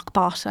my rock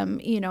bottom,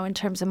 in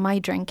terms of my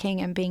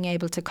drinking and being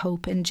able to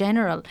cope in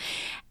general.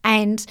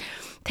 And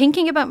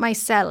thinking about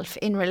myself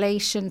in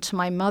relation to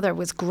my mother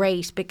was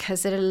great,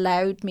 because it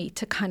allowed me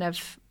to I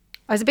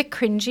was a bit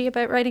cringy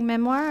about writing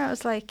memoir. I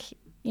was like,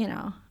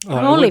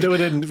 it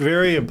would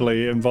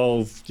invariably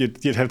involve,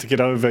 you'd have to get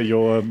over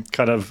your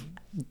kind of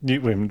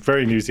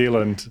very New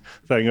Zealand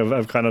thing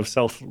of kind of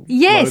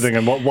self-loathing,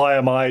 and why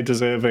am I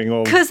deserving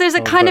of? Because there's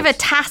a kind of a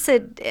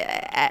tacit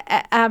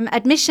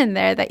admission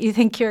there that you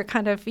think you're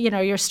kind of,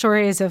 your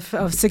story is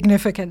of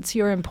significance,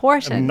 you're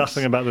important. And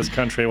nothing about this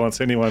country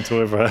wants anyone to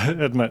ever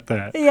admit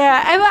that.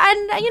 Yeah,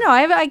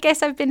 I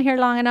guess I've been here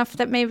long enough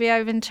that maybe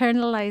I've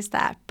internalized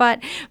that. But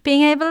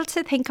being able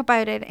to think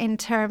about it in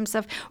terms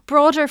of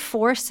broader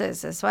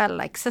forces as well,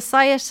 like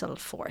societal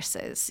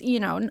forces,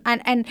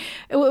 and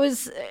it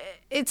was...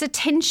 It's a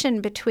tension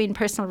between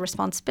personal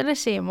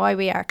responsibility and why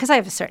we are, because I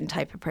have a certain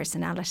type of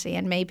personality,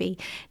 and maybe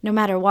no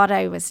matter what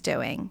I was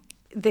doing,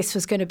 this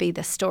was going to be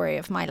the story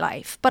of my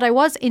life. But I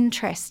was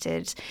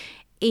interested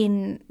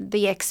in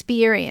the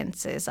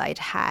experiences I'd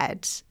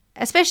had,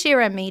 especially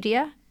around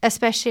media,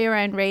 especially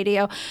around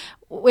radio,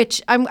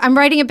 which I'm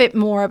writing a bit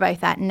more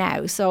about that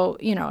now. So,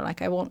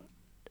 I won't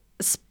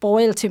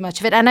spoil too much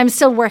of it. And I'm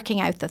still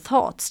working out the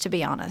thoughts, to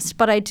be honest.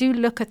 But I do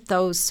look at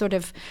those sort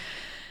of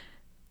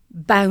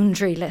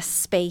boundaryless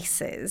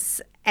spaces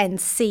and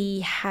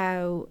see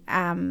how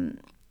how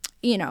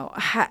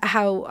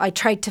I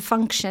tried to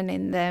function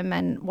in them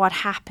and what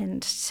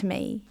happened to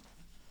me.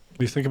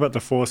 You think about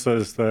the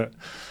forces that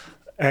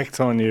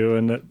act on you,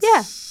 and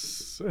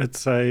it's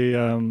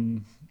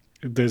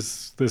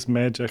there's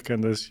magic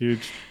and there's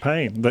huge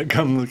pain that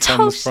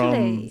comes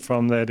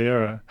from that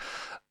era.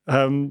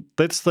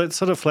 Let's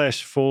sort of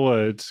flash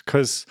forward,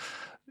 because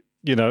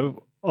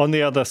on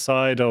the other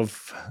side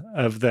of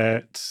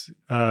that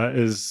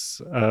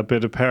is a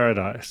bit of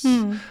paradise.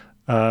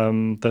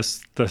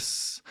 This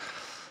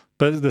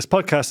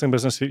podcasting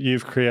business that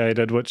you've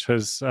created, which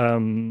has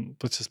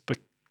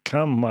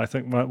become, I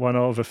think, one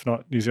of, if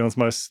not New Zealand's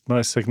most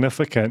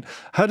significant.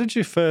 How did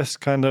you first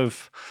kind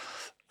of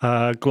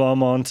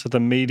glom onto the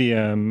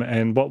medium,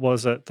 and what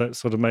was it that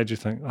sort of made you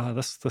think,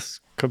 this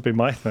could be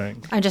my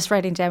thing? I'm just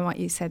writing down what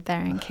you said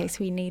there in case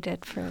we need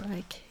it for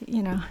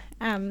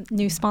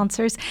new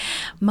sponsors.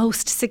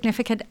 Most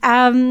significant.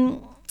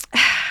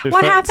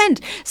 What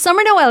happened?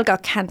 Summer Noelle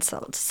got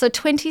cancelled. So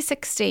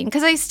 2016,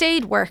 because I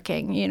stayed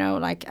working,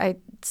 I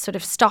sort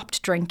of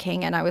stopped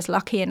drinking, and I was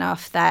lucky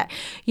enough that,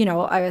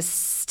 I was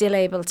still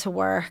able to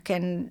work,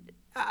 and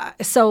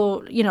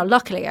so,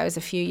 luckily I was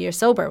a few years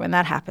sober when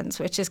that happens,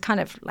 which is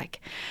kind of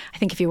like, I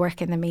think if you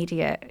work in the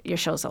media, your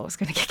show's always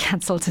going to get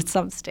cancelled at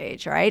some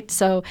stage, right?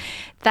 So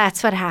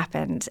that's what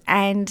happened.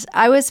 And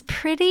I was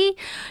pretty,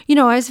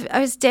 I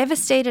was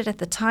devastated at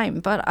the time,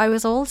 but I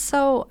was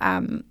also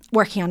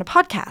working on a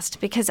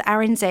podcast, because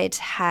RNZ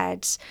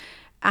had...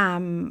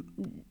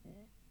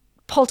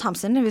 Paul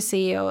Thompson, who was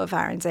CEO of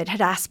RNZ,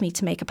 had asked me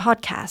to make a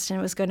podcast, and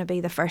it was going to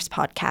be the first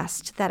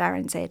podcast that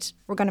RNZ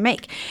were going to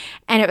make.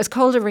 And it was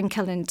called A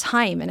Wrinkle in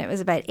Time, and it was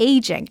about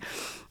aging.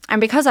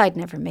 And because I'd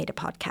never made a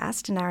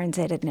podcast and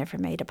RNZ had never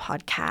made a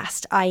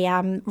podcast, I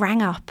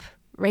rang up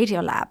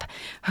Radiolab,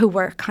 who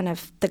were kind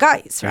of the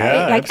guys, right?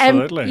 Yeah,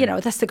 absolutely.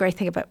 That's the great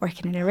thing about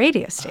working in a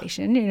radio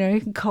station.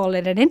 You can call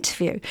it an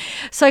interview.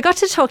 So I got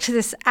to talk to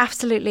this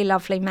absolutely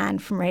lovely man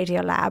from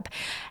Radiolab,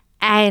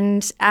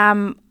 and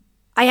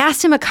I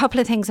asked him a couple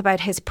of things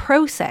about his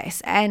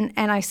process, and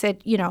I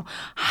said,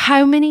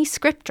 how many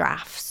script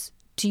drafts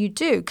do you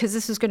do? Because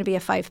this was going to be a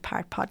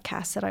 5-part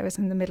podcast that I was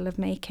in the middle of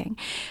making.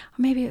 Or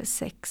maybe it was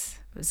 6.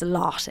 It was a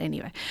lot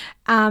anyway.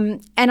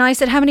 And I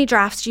said, how many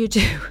drafts do you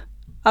do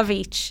of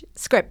each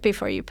script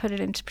before you put it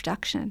into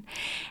production?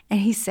 And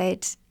he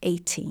said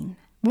 18.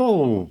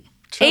 Whoa.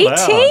 18?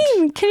 Out.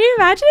 Can you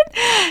imagine?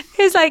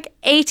 He's like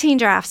 18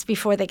 drafts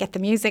before they get the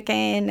music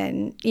in,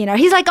 and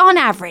he's like, on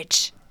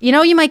average.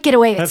 You might get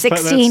away with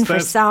 16 for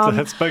some.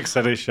 That's big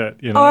city shit,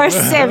 Or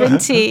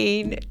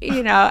 17,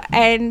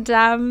 and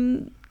I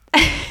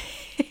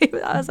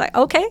was like,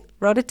 okay,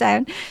 wrote it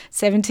down,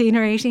 17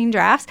 or 18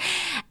 drafts.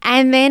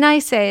 And then I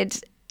said,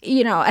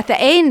 at the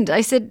end,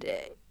 I said,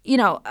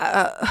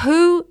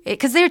 who,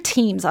 because they're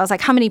teams. I was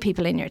like, how many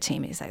people in your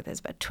team? He's like, there's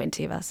about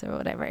 20 of us or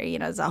whatever.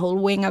 There's a whole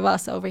wing of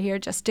us over here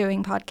just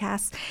doing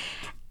podcasts.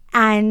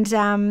 And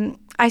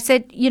I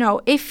said,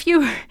 if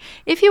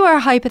you are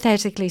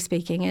hypothetically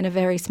speaking in a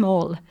very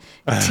small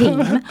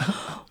team,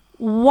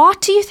 what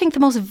do you think the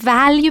most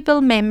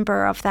valuable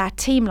member of that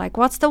team, like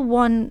what's the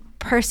one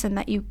person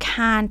that you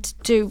can't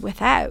do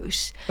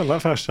without. I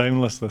love how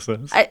shameless this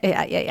is.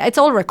 Yeah. It's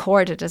all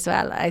recorded as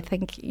well. I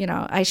think,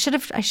 I should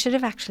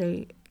have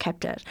actually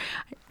kept it.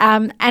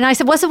 And I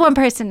said, what's the one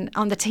person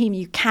on the team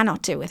you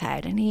cannot do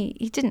without? And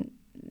he didn't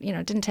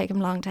take him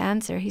long to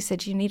answer. He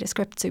said, you need a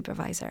script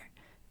supervisor.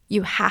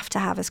 You have to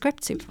have a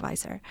script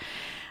supervisor.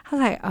 I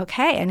was like,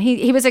 okay. And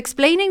he was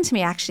explaining to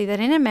me actually that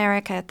in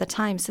America at the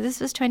time, so this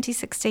was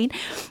 2016,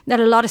 that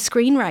a lot of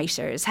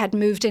screenwriters had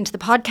moved into the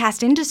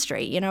podcast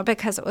industry,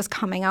 because it was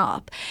coming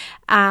up,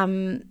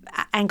 and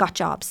got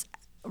jobs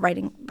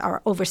writing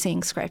or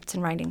overseeing scripts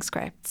and writing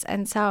scripts.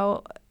 And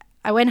so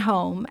I went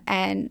home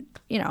and,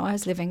 I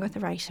was living with a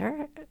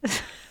writer.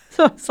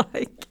 So I was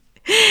like,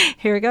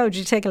 here we go. Did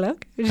you take a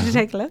look?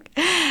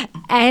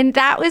 And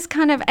that was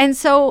and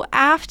so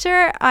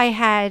after I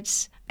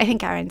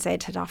think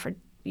RNZ had offered,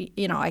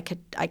 I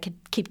could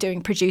keep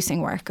doing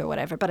producing work or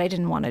whatever, but I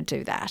didn't want to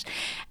do that.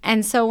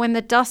 And so when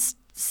the dust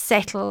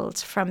settled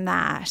from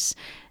that,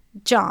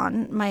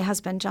 John, my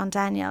husband, John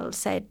Daniel,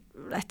 said,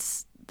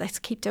 let's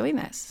keep doing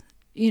this.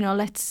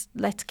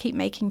 Let's keep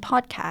making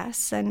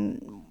podcasts.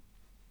 And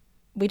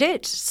we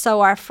did.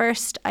 So our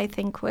first, I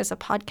think, was a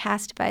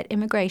podcast about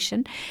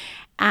immigration,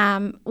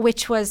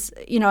 which was,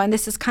 and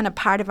this is kind of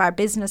part of our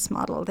business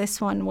model.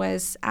 This one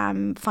was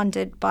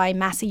funded by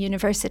Massey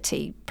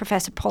University.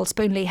 Professor Paul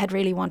Spoonley had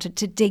really wanted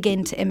to dig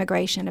into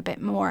immigration a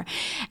bit more.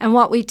 And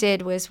what we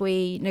did was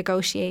we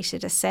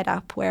negotiated a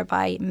setup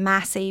whereby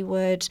Massey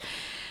would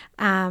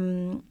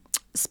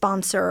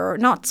sponsor,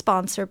 not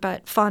sponsor,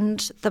 but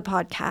fund the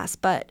podcast.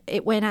 But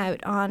it went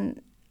out on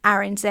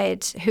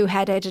RNZ, who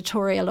had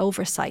editorial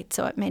oversight,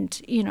 so it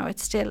meant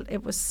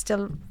it was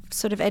still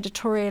sort of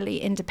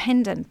editorially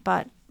independent,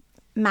 but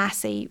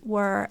Massey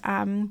were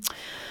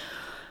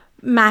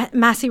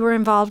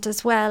involved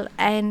as well,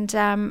 and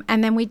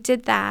then we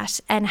did that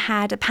and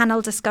had a panel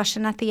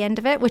discussion at the end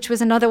of it, which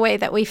was another way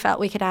that we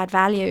felt we could add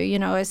value.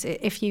 Is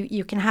if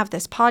you can have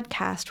this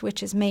podcast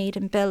which is made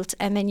and built,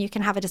 and then you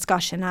can have a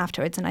discussion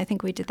afterwards. And I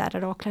think we did that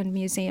at Auckland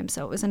Museum,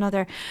 so it was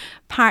another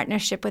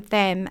partnership with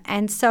them.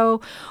 And so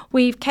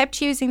we've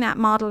kept using that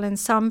model in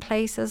some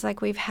places,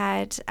 like we've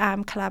had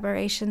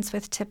collaborations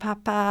with Te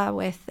Papa,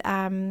 with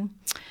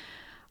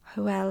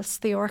who else?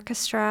 The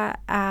orchestra.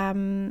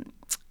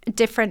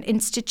 Different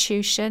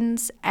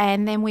institutions,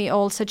 and then we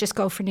also just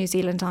go for New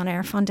Zealand On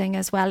Air funding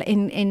as well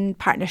in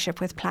partnership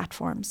with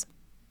platforms.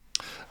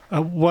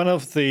 One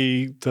of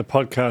the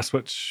podcasts,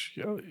 which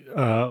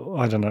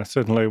I don't know,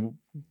 certainly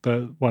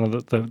one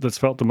of that's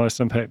felt the most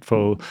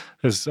impactful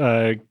is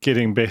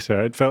Getting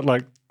Better. It felt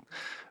like,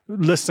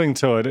 listening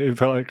to it, it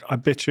felt like, I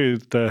bet you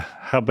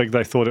how big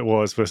they thought it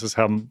was versus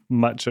how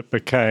much it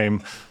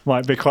became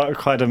might be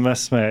quite a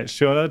mismatch.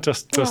 Do you want to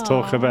just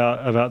talk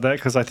about that?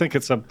 Because I think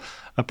it's a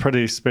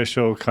pretty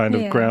special kind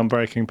of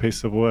groundbreaking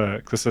piece of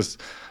work. This is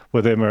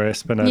with Emma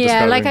Espiner.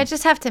 Yeah, I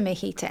just have to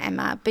make it to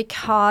Emma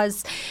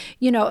because,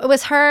 it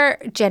was her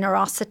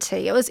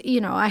generosity. It was,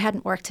 I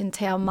hadn't worked in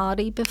Te Ao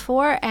Māori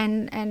before,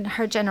 and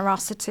her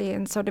generosity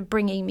and sort of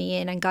bringing me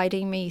in and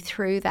guiding me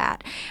through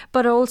that.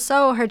 But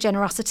also her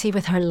generosity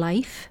with her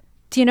life,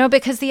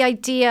 because the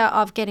idea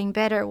of Getting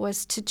Better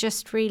was to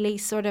just really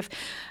sort of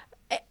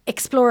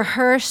explore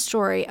her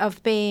story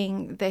of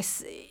being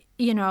this.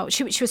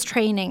 She was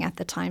training at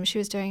the time. She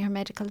was doing her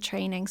medical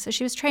training. So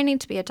she was training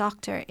to be a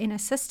doctor in a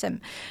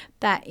system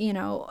that,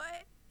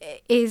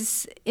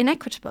 is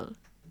inequitable.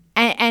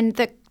 And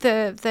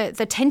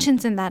the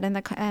tensions in that and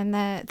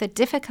the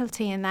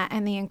difficulty in that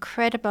and the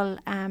incredible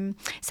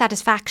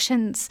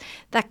satisfactions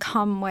that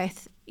come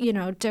with,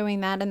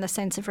 doing that and the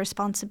sense of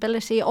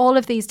responsibility, all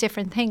of these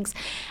different things.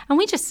 And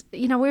we just,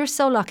 we were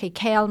so lucky.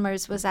 Kay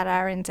Elmers was at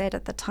RNZ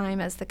at the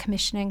time as the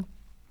commissioner,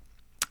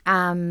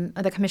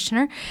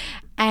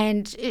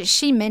 and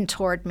she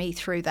mentored me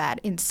through that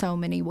in so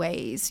many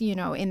ways,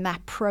 in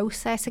that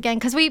process again,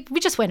 because we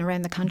just went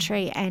around the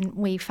country and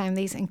we found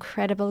these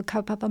incredible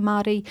kaupapa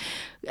Māori,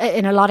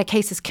 in a lot of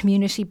cases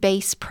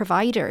community-based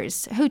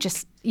providers who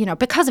just,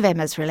 because of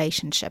Emma's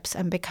relationships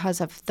and because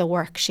of the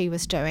work she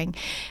was doing,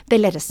 they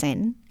let us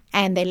in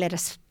and they let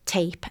us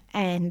tape,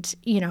 and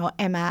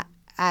Emma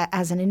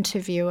as an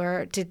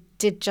interviewer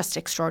did just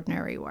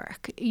extraordinary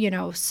work,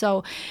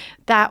 so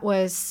that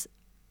was.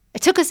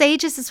 It took us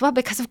ages as well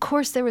because, of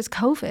course, there was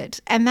COVID,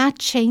 and that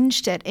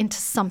changed it into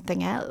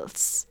something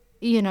else,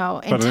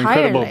 entirely. But an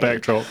incredible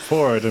backdrop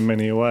for it in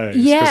many ways.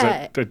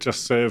 Yeah. Because it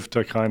just served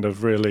to kind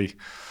of really...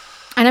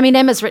 And I mean,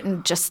 Emma's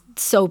written just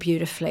so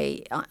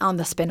beautifully on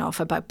the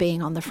spin-off about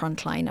being on the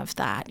front line of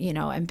that,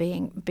 and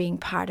being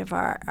part of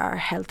our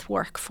health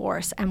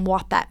workforce and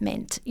what that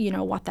meant,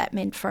 what that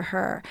meant for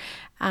her.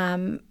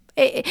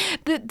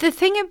 The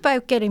thing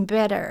about Getting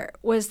Better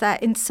was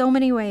that in so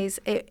many ways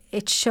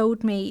it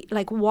showed me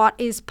what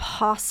is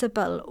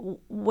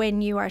possible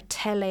when you are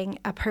telling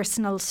a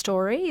personal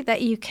story,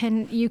 that you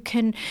can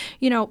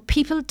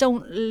people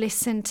don't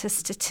listen to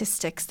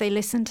statistics, they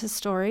listen to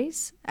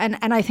stories, and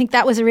I think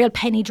that was a real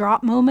penny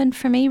drop moment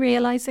for me,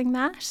 realizing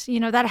that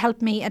that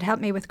helped me. It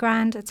helped me with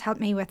Grand, it's helped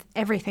me with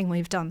everything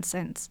we've done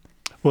since.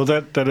 Well,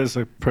 that is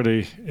a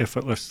pretty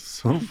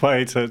effortless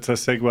way to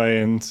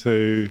segue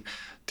into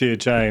Dear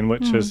Jane,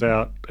 which is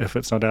out. If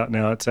it's not out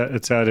now,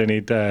 it's out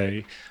any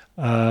day.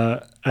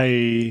 Tell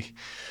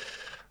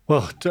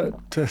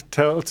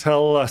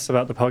us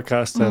about the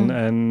podcast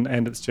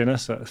and its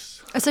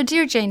genesis. So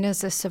Dear Jane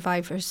is a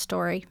survivor's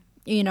story.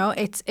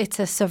 It's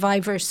a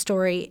survivor's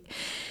story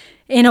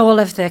in all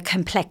of the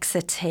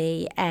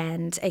complexity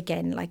and,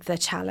 again, like the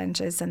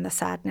challenges and the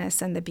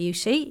sadness and the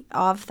beauty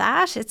of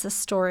that. It's a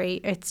story.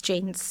 It's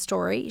Jane's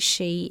story.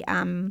 She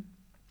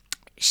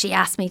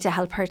asked me to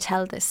help her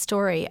tell this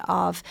story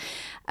of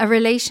a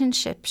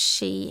relationship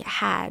she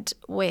had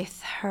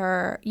with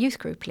her youth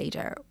group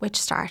leader, which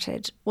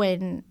started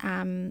when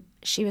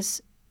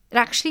it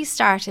actually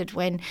started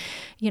when,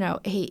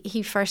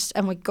 he first,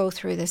 and we go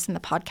through this in the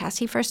podcast,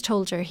 he first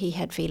told her he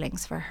had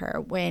feelings for her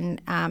when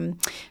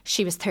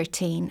she was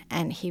 13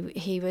 and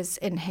he was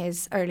in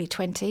his early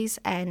 20s,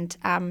 and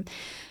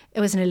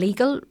it was an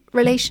illegal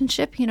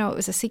relationship. It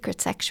was a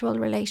secret sexual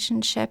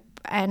relationship,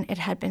 and it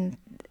had been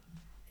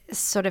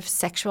sort of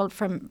sexual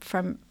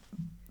from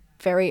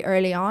very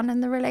early on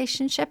in the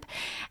relationship,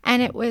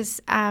 and it was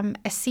a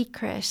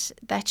secret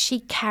that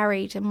she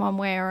carried in one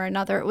way or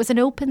another. It was an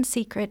open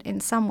secret in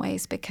some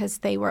ways because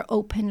they were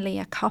openly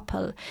a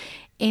couple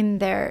in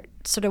their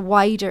sort of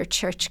wider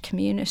church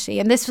community.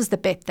 And this was the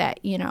bit that,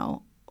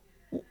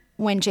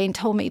 when Jane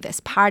told me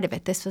this part of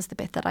it, this was the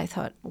bit that I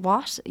thought,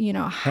 what?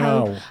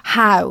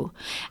 How?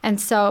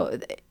 And so,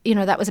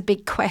 that was a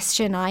big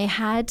question I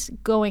had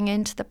going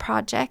into the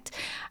project.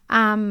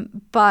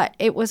 But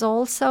it was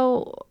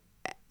also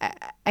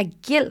a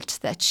guilt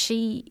that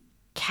she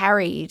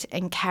carried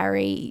and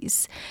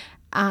carries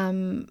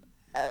such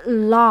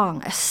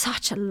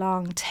a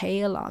long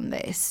tail on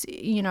this.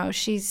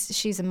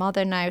 She's a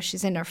mother now.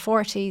 She's in her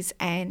 40s,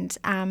 and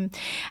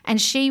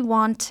she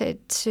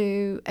wanted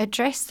to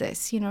address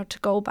this. To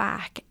go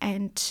back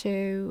and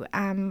to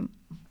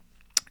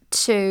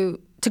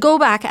go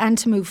back and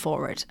to move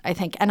forward, I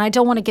think. And I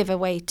don't want to give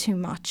away too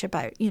much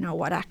about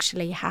what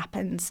actually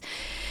happens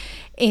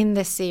in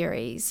the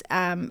series.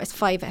 It's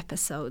 5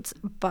 episodes,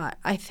 but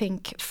I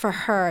think for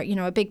her,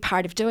 a big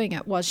part of doing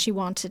it was she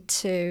wanted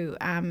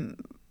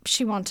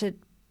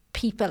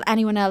people,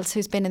 anyone else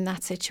who's been in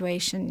that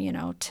situation,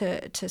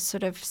 to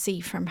sort of see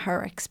from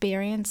her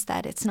experience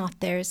that it's not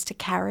theirs to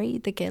carry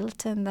the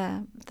guilt and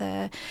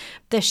the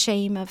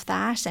shame of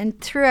that. And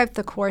throughout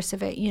the course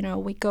of it,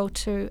 we go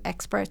to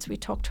experts, we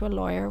talk to a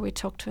lawyer, we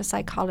talk to a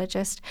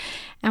psychologist,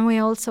 and we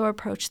also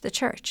approach the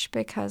church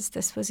because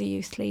this was a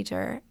youth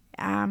leader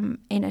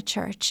in a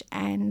church,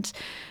 and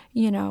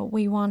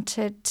we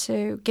wanted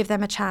to give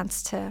them a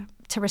chance to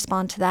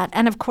respond to that.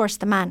 And of course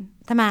the man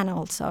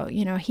also,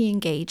 he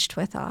engaged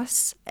with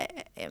us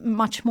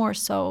much more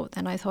so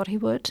than I thought he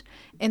would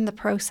in the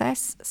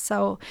process.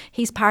 So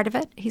he's part of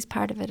it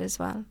as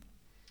well.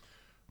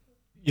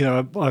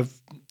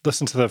 I've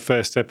listened to the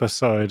first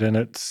episode, and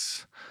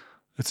it's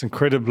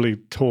incredibly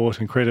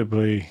taut,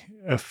 incredibly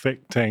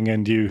affecting,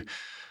 and you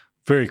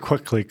very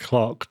quickly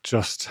clock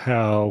just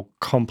how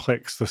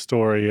complex the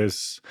story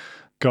is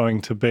going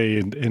to be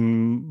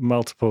in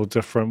multiple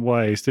different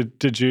ways.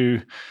 Did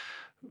you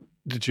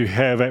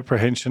have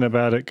apprehension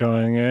about it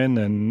going in,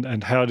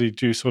 and how did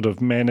you sort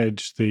of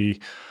manage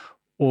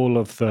all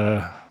of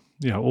the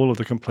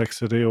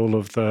complexity, all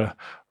of the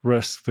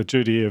risk, the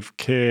duty of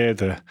care,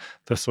 the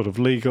sort of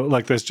legal,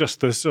 like there's just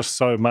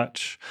so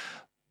much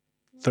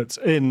that's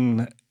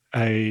in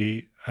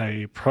a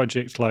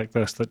project like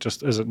this that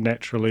just isn't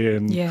naturally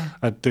in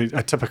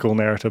a typical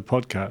narrative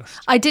podcast.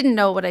 I didn't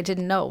know what I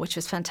didn't know, which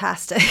was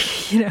fantastic,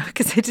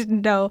 because I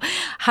didn't know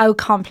how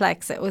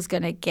complex it was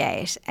going to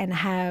get, and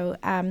how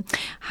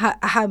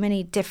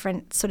many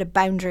different sort of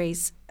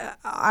boundaries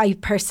I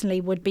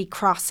personally would be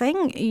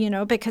crossing,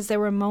 because there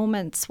were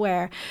moments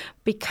where,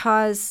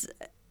 because,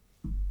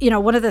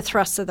 one of the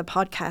thrusts of the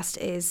podcast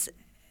is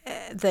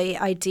the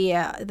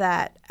idea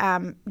that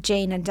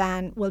Jane and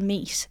Dan will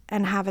meet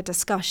and have a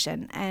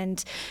discussion.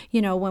 And,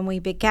 when we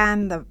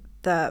began the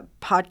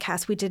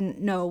podcast, we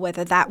didn't know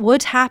whether that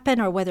would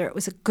happen or whether it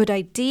was a good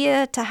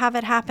idea to have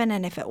it happen.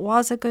 And if it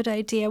was a good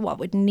idea, what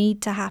would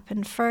need to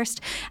happen first.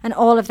 And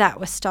all of that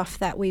was stuff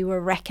that we were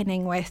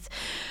reckoning with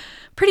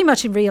pretty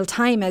much in real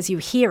time as you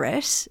hear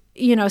it.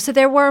 So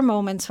there were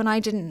moments when I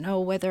didn't know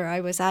whether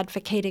I was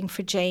advocating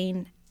for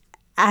Jane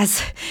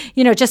as,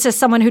 just as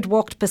someone who'd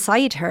walked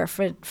beside her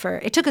for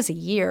it took us a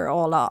year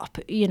all up,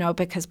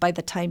 because by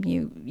the time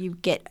you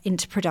get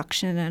into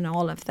production and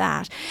all of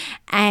that.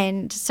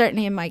 And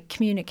certainly in my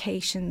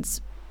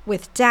communications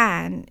with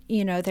Dan,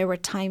 there were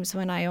times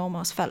when I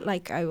almost felt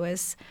like I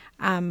was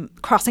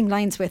crossing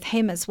lines with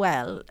him as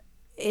well,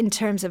 in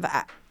terms of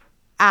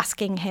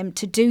asking him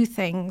to do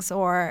things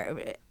or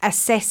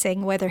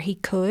assessing whether he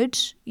could,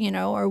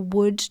 or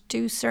would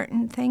do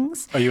certain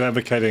things. Are you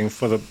advocating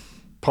for the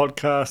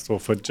podcast or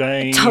for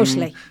Jane?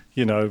 Totally.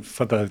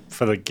 for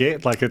the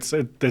get. Like it's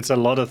a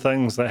lot of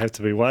things that have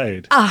to be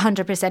weighed.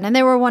 100%. And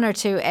there were one or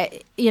two,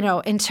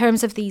 in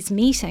terms of these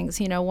meetings,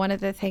 one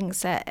of the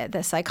things that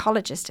the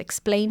psychologist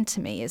explained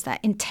to me is that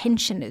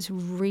intention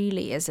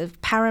is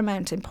of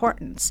paramount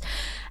importance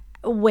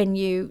when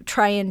you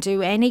try and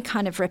do any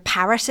kind of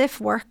reparative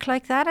work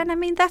like that. And I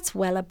mean, that's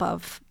well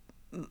above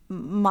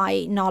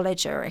my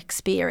knowledge or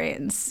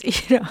experience,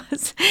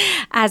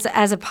 as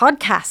a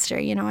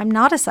podcaster. I'm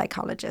not a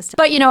psychologist,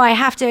 but I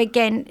have to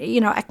again,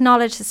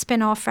 acknowledge the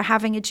spin-off for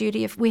having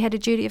we had a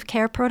duty of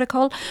care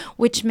protocol,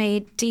 which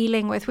made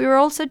we were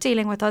also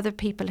dealing with other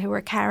people who were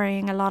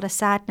carrying a lot of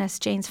sadness.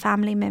 Jane's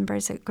family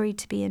members agreed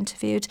to be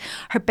interviewed.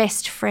 Her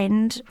best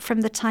friend from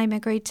the time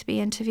agreed to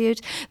be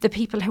interviewed. The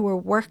people who were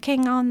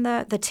working on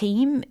the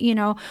team,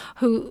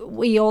 who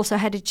we also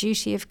had a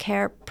duty of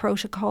care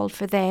protocol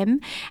for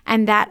them.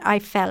 And that I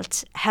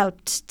felt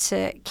helped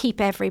to keep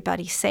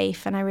everybody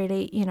safe. And I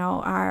really,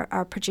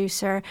 our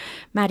producer,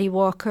 Maddie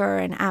Walker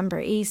and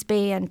Amber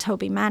Easby and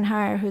Toby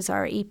Manhire, who's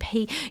our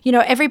EP,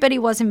 everybody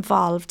was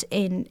involved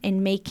in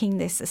making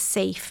this a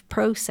safe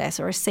process,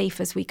 or as safe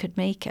as we could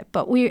make it.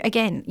 But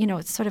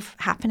it's sort of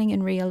happening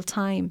in real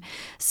time.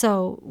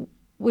 So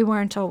we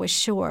weren't always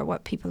sure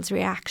what people's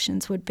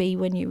reactions would be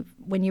when you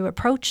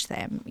approach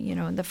them,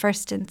 in the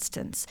first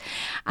instance.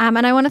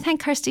 And I want to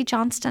thank Kirsty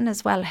Johnston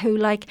as well, who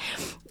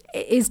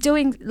is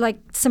doing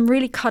some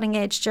really cutting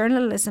edge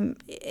journalism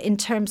in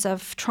terms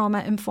of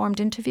trauma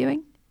informed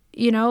interviewing.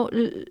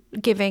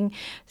 Giving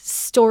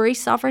story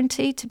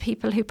sovereignty to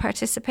people who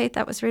participate.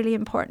 That was really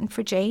important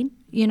for Jane,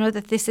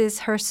 that this is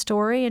her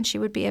story and she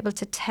would be able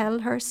to tell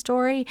her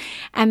story,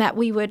 and that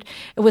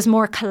it was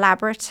more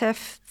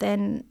collaborative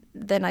than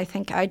I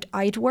think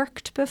I'd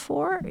worked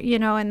before,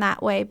 in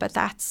that way. But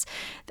that's,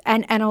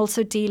 and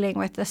also dealing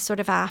with the sort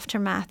of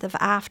aftermath of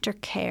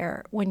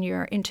aftercare when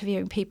you're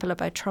interviewing people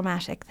about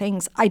traumatic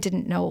things. I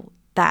didn't know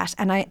that.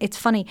 And it's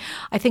funny,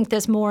 I think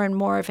there's more and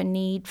more of a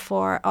need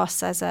for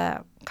us as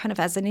an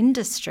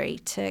industry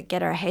to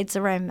get our heads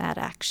around that,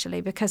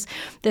 actually, because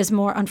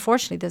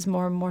unfortunately there's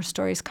more and more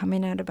stories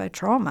coming out about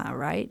trauma,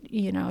 right?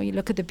 You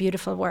look at the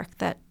beautiful work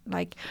that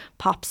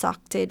PopSoc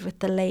did with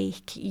the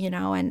lake,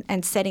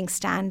 and setting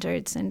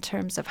standards in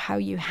terms of how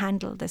you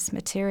handle this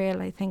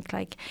material. I think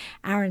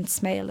Aaron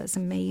Smale is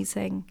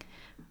amazing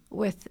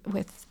with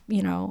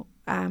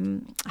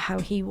how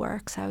he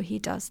works, how he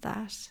does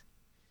that.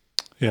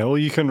 Yeah, well,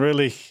 you can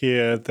really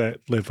hear that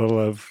level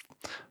of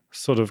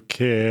sort of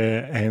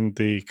care and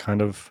the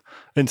kind of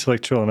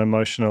intellectual and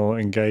emotional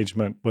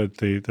engagement with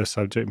the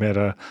subject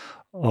matter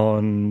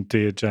on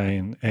Dear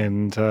Jane.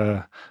 And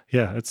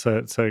it's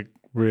a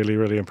really,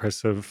 really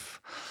impressive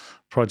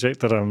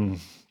project that I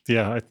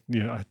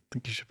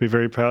think you should be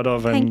very proud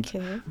of. And thank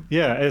you.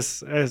 Yeah,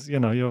 as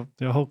your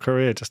whole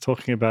career, just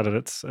talking about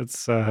it,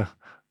 it's a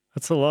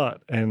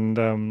lot. And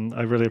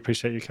I really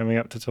appreciate you coming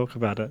up to talk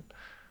about it.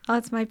 Oh,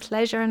 it's my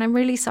pleasure. And I'm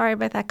really sorry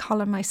about that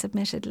column I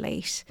submitted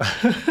late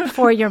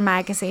for your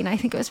magazine. I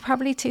think it was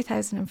probably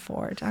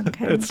 2004,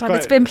 Duncan.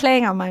 It's been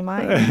playing on my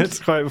mind. It's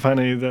quite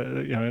funny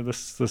that,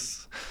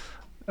 this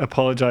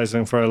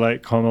apologising for a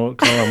late column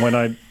when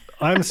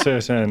I'm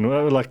certain,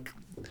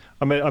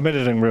 I'm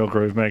editing Real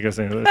Groove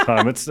magazine at the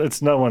time.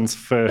 It's no one's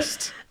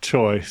first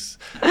choice.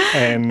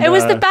 And it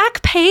was the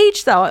back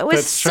page, though. It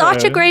was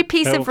such a great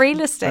piece of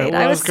real estate.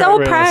 I was so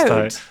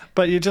proud.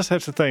 But you just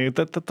have to think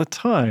that at the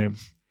time,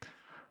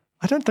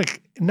 I don't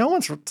think no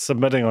one's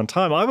submitting on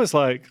time. I was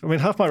half my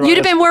writers. You'd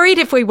have been worried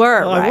if we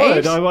were,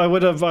 right? I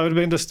would have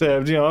been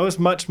disturbed. I was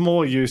much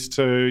more used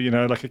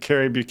to, a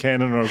Kerry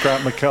Buchanan or a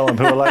Grant McCallum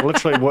who were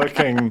literally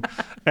working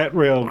at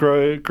Real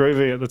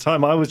Groovy at the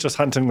time. I was just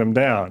hunting them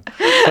down.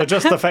 So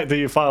just the fact that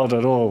you filed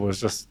at all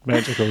was just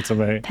magical to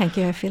me. Thank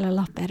you. I feel a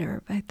lot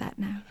better about that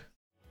now.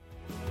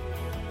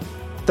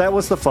 That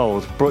was The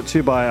Fold, brought to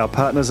you by our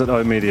partners at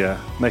oOh!media,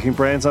 making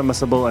brands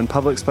unmissable and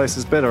public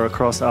spaces better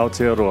across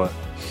Aotearoa.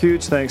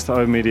 Huge thanks to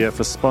oOh!media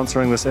for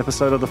sponsoring this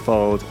episode of The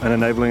Fold and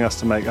enabling us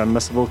to make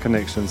unmissable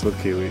connections with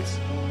Kiwis.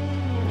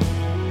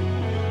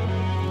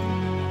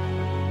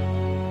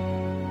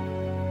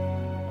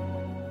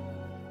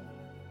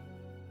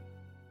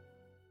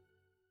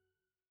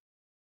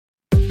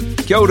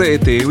 Kia ora e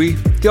te iwi,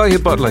 Te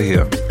Aihe Butler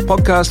here,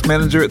 podcast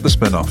manager at The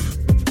Spinoff.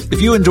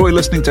 If you enjoy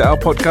listening to our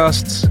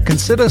podcasts,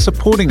 consider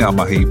supporting our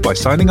mahi by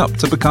signing up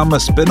to become a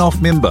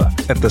Spinoff member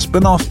at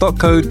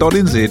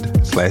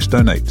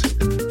thespinoff.co.nz/donate.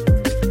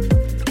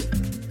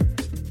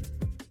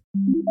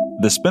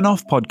 The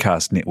Spinoff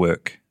Podcast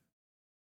Network.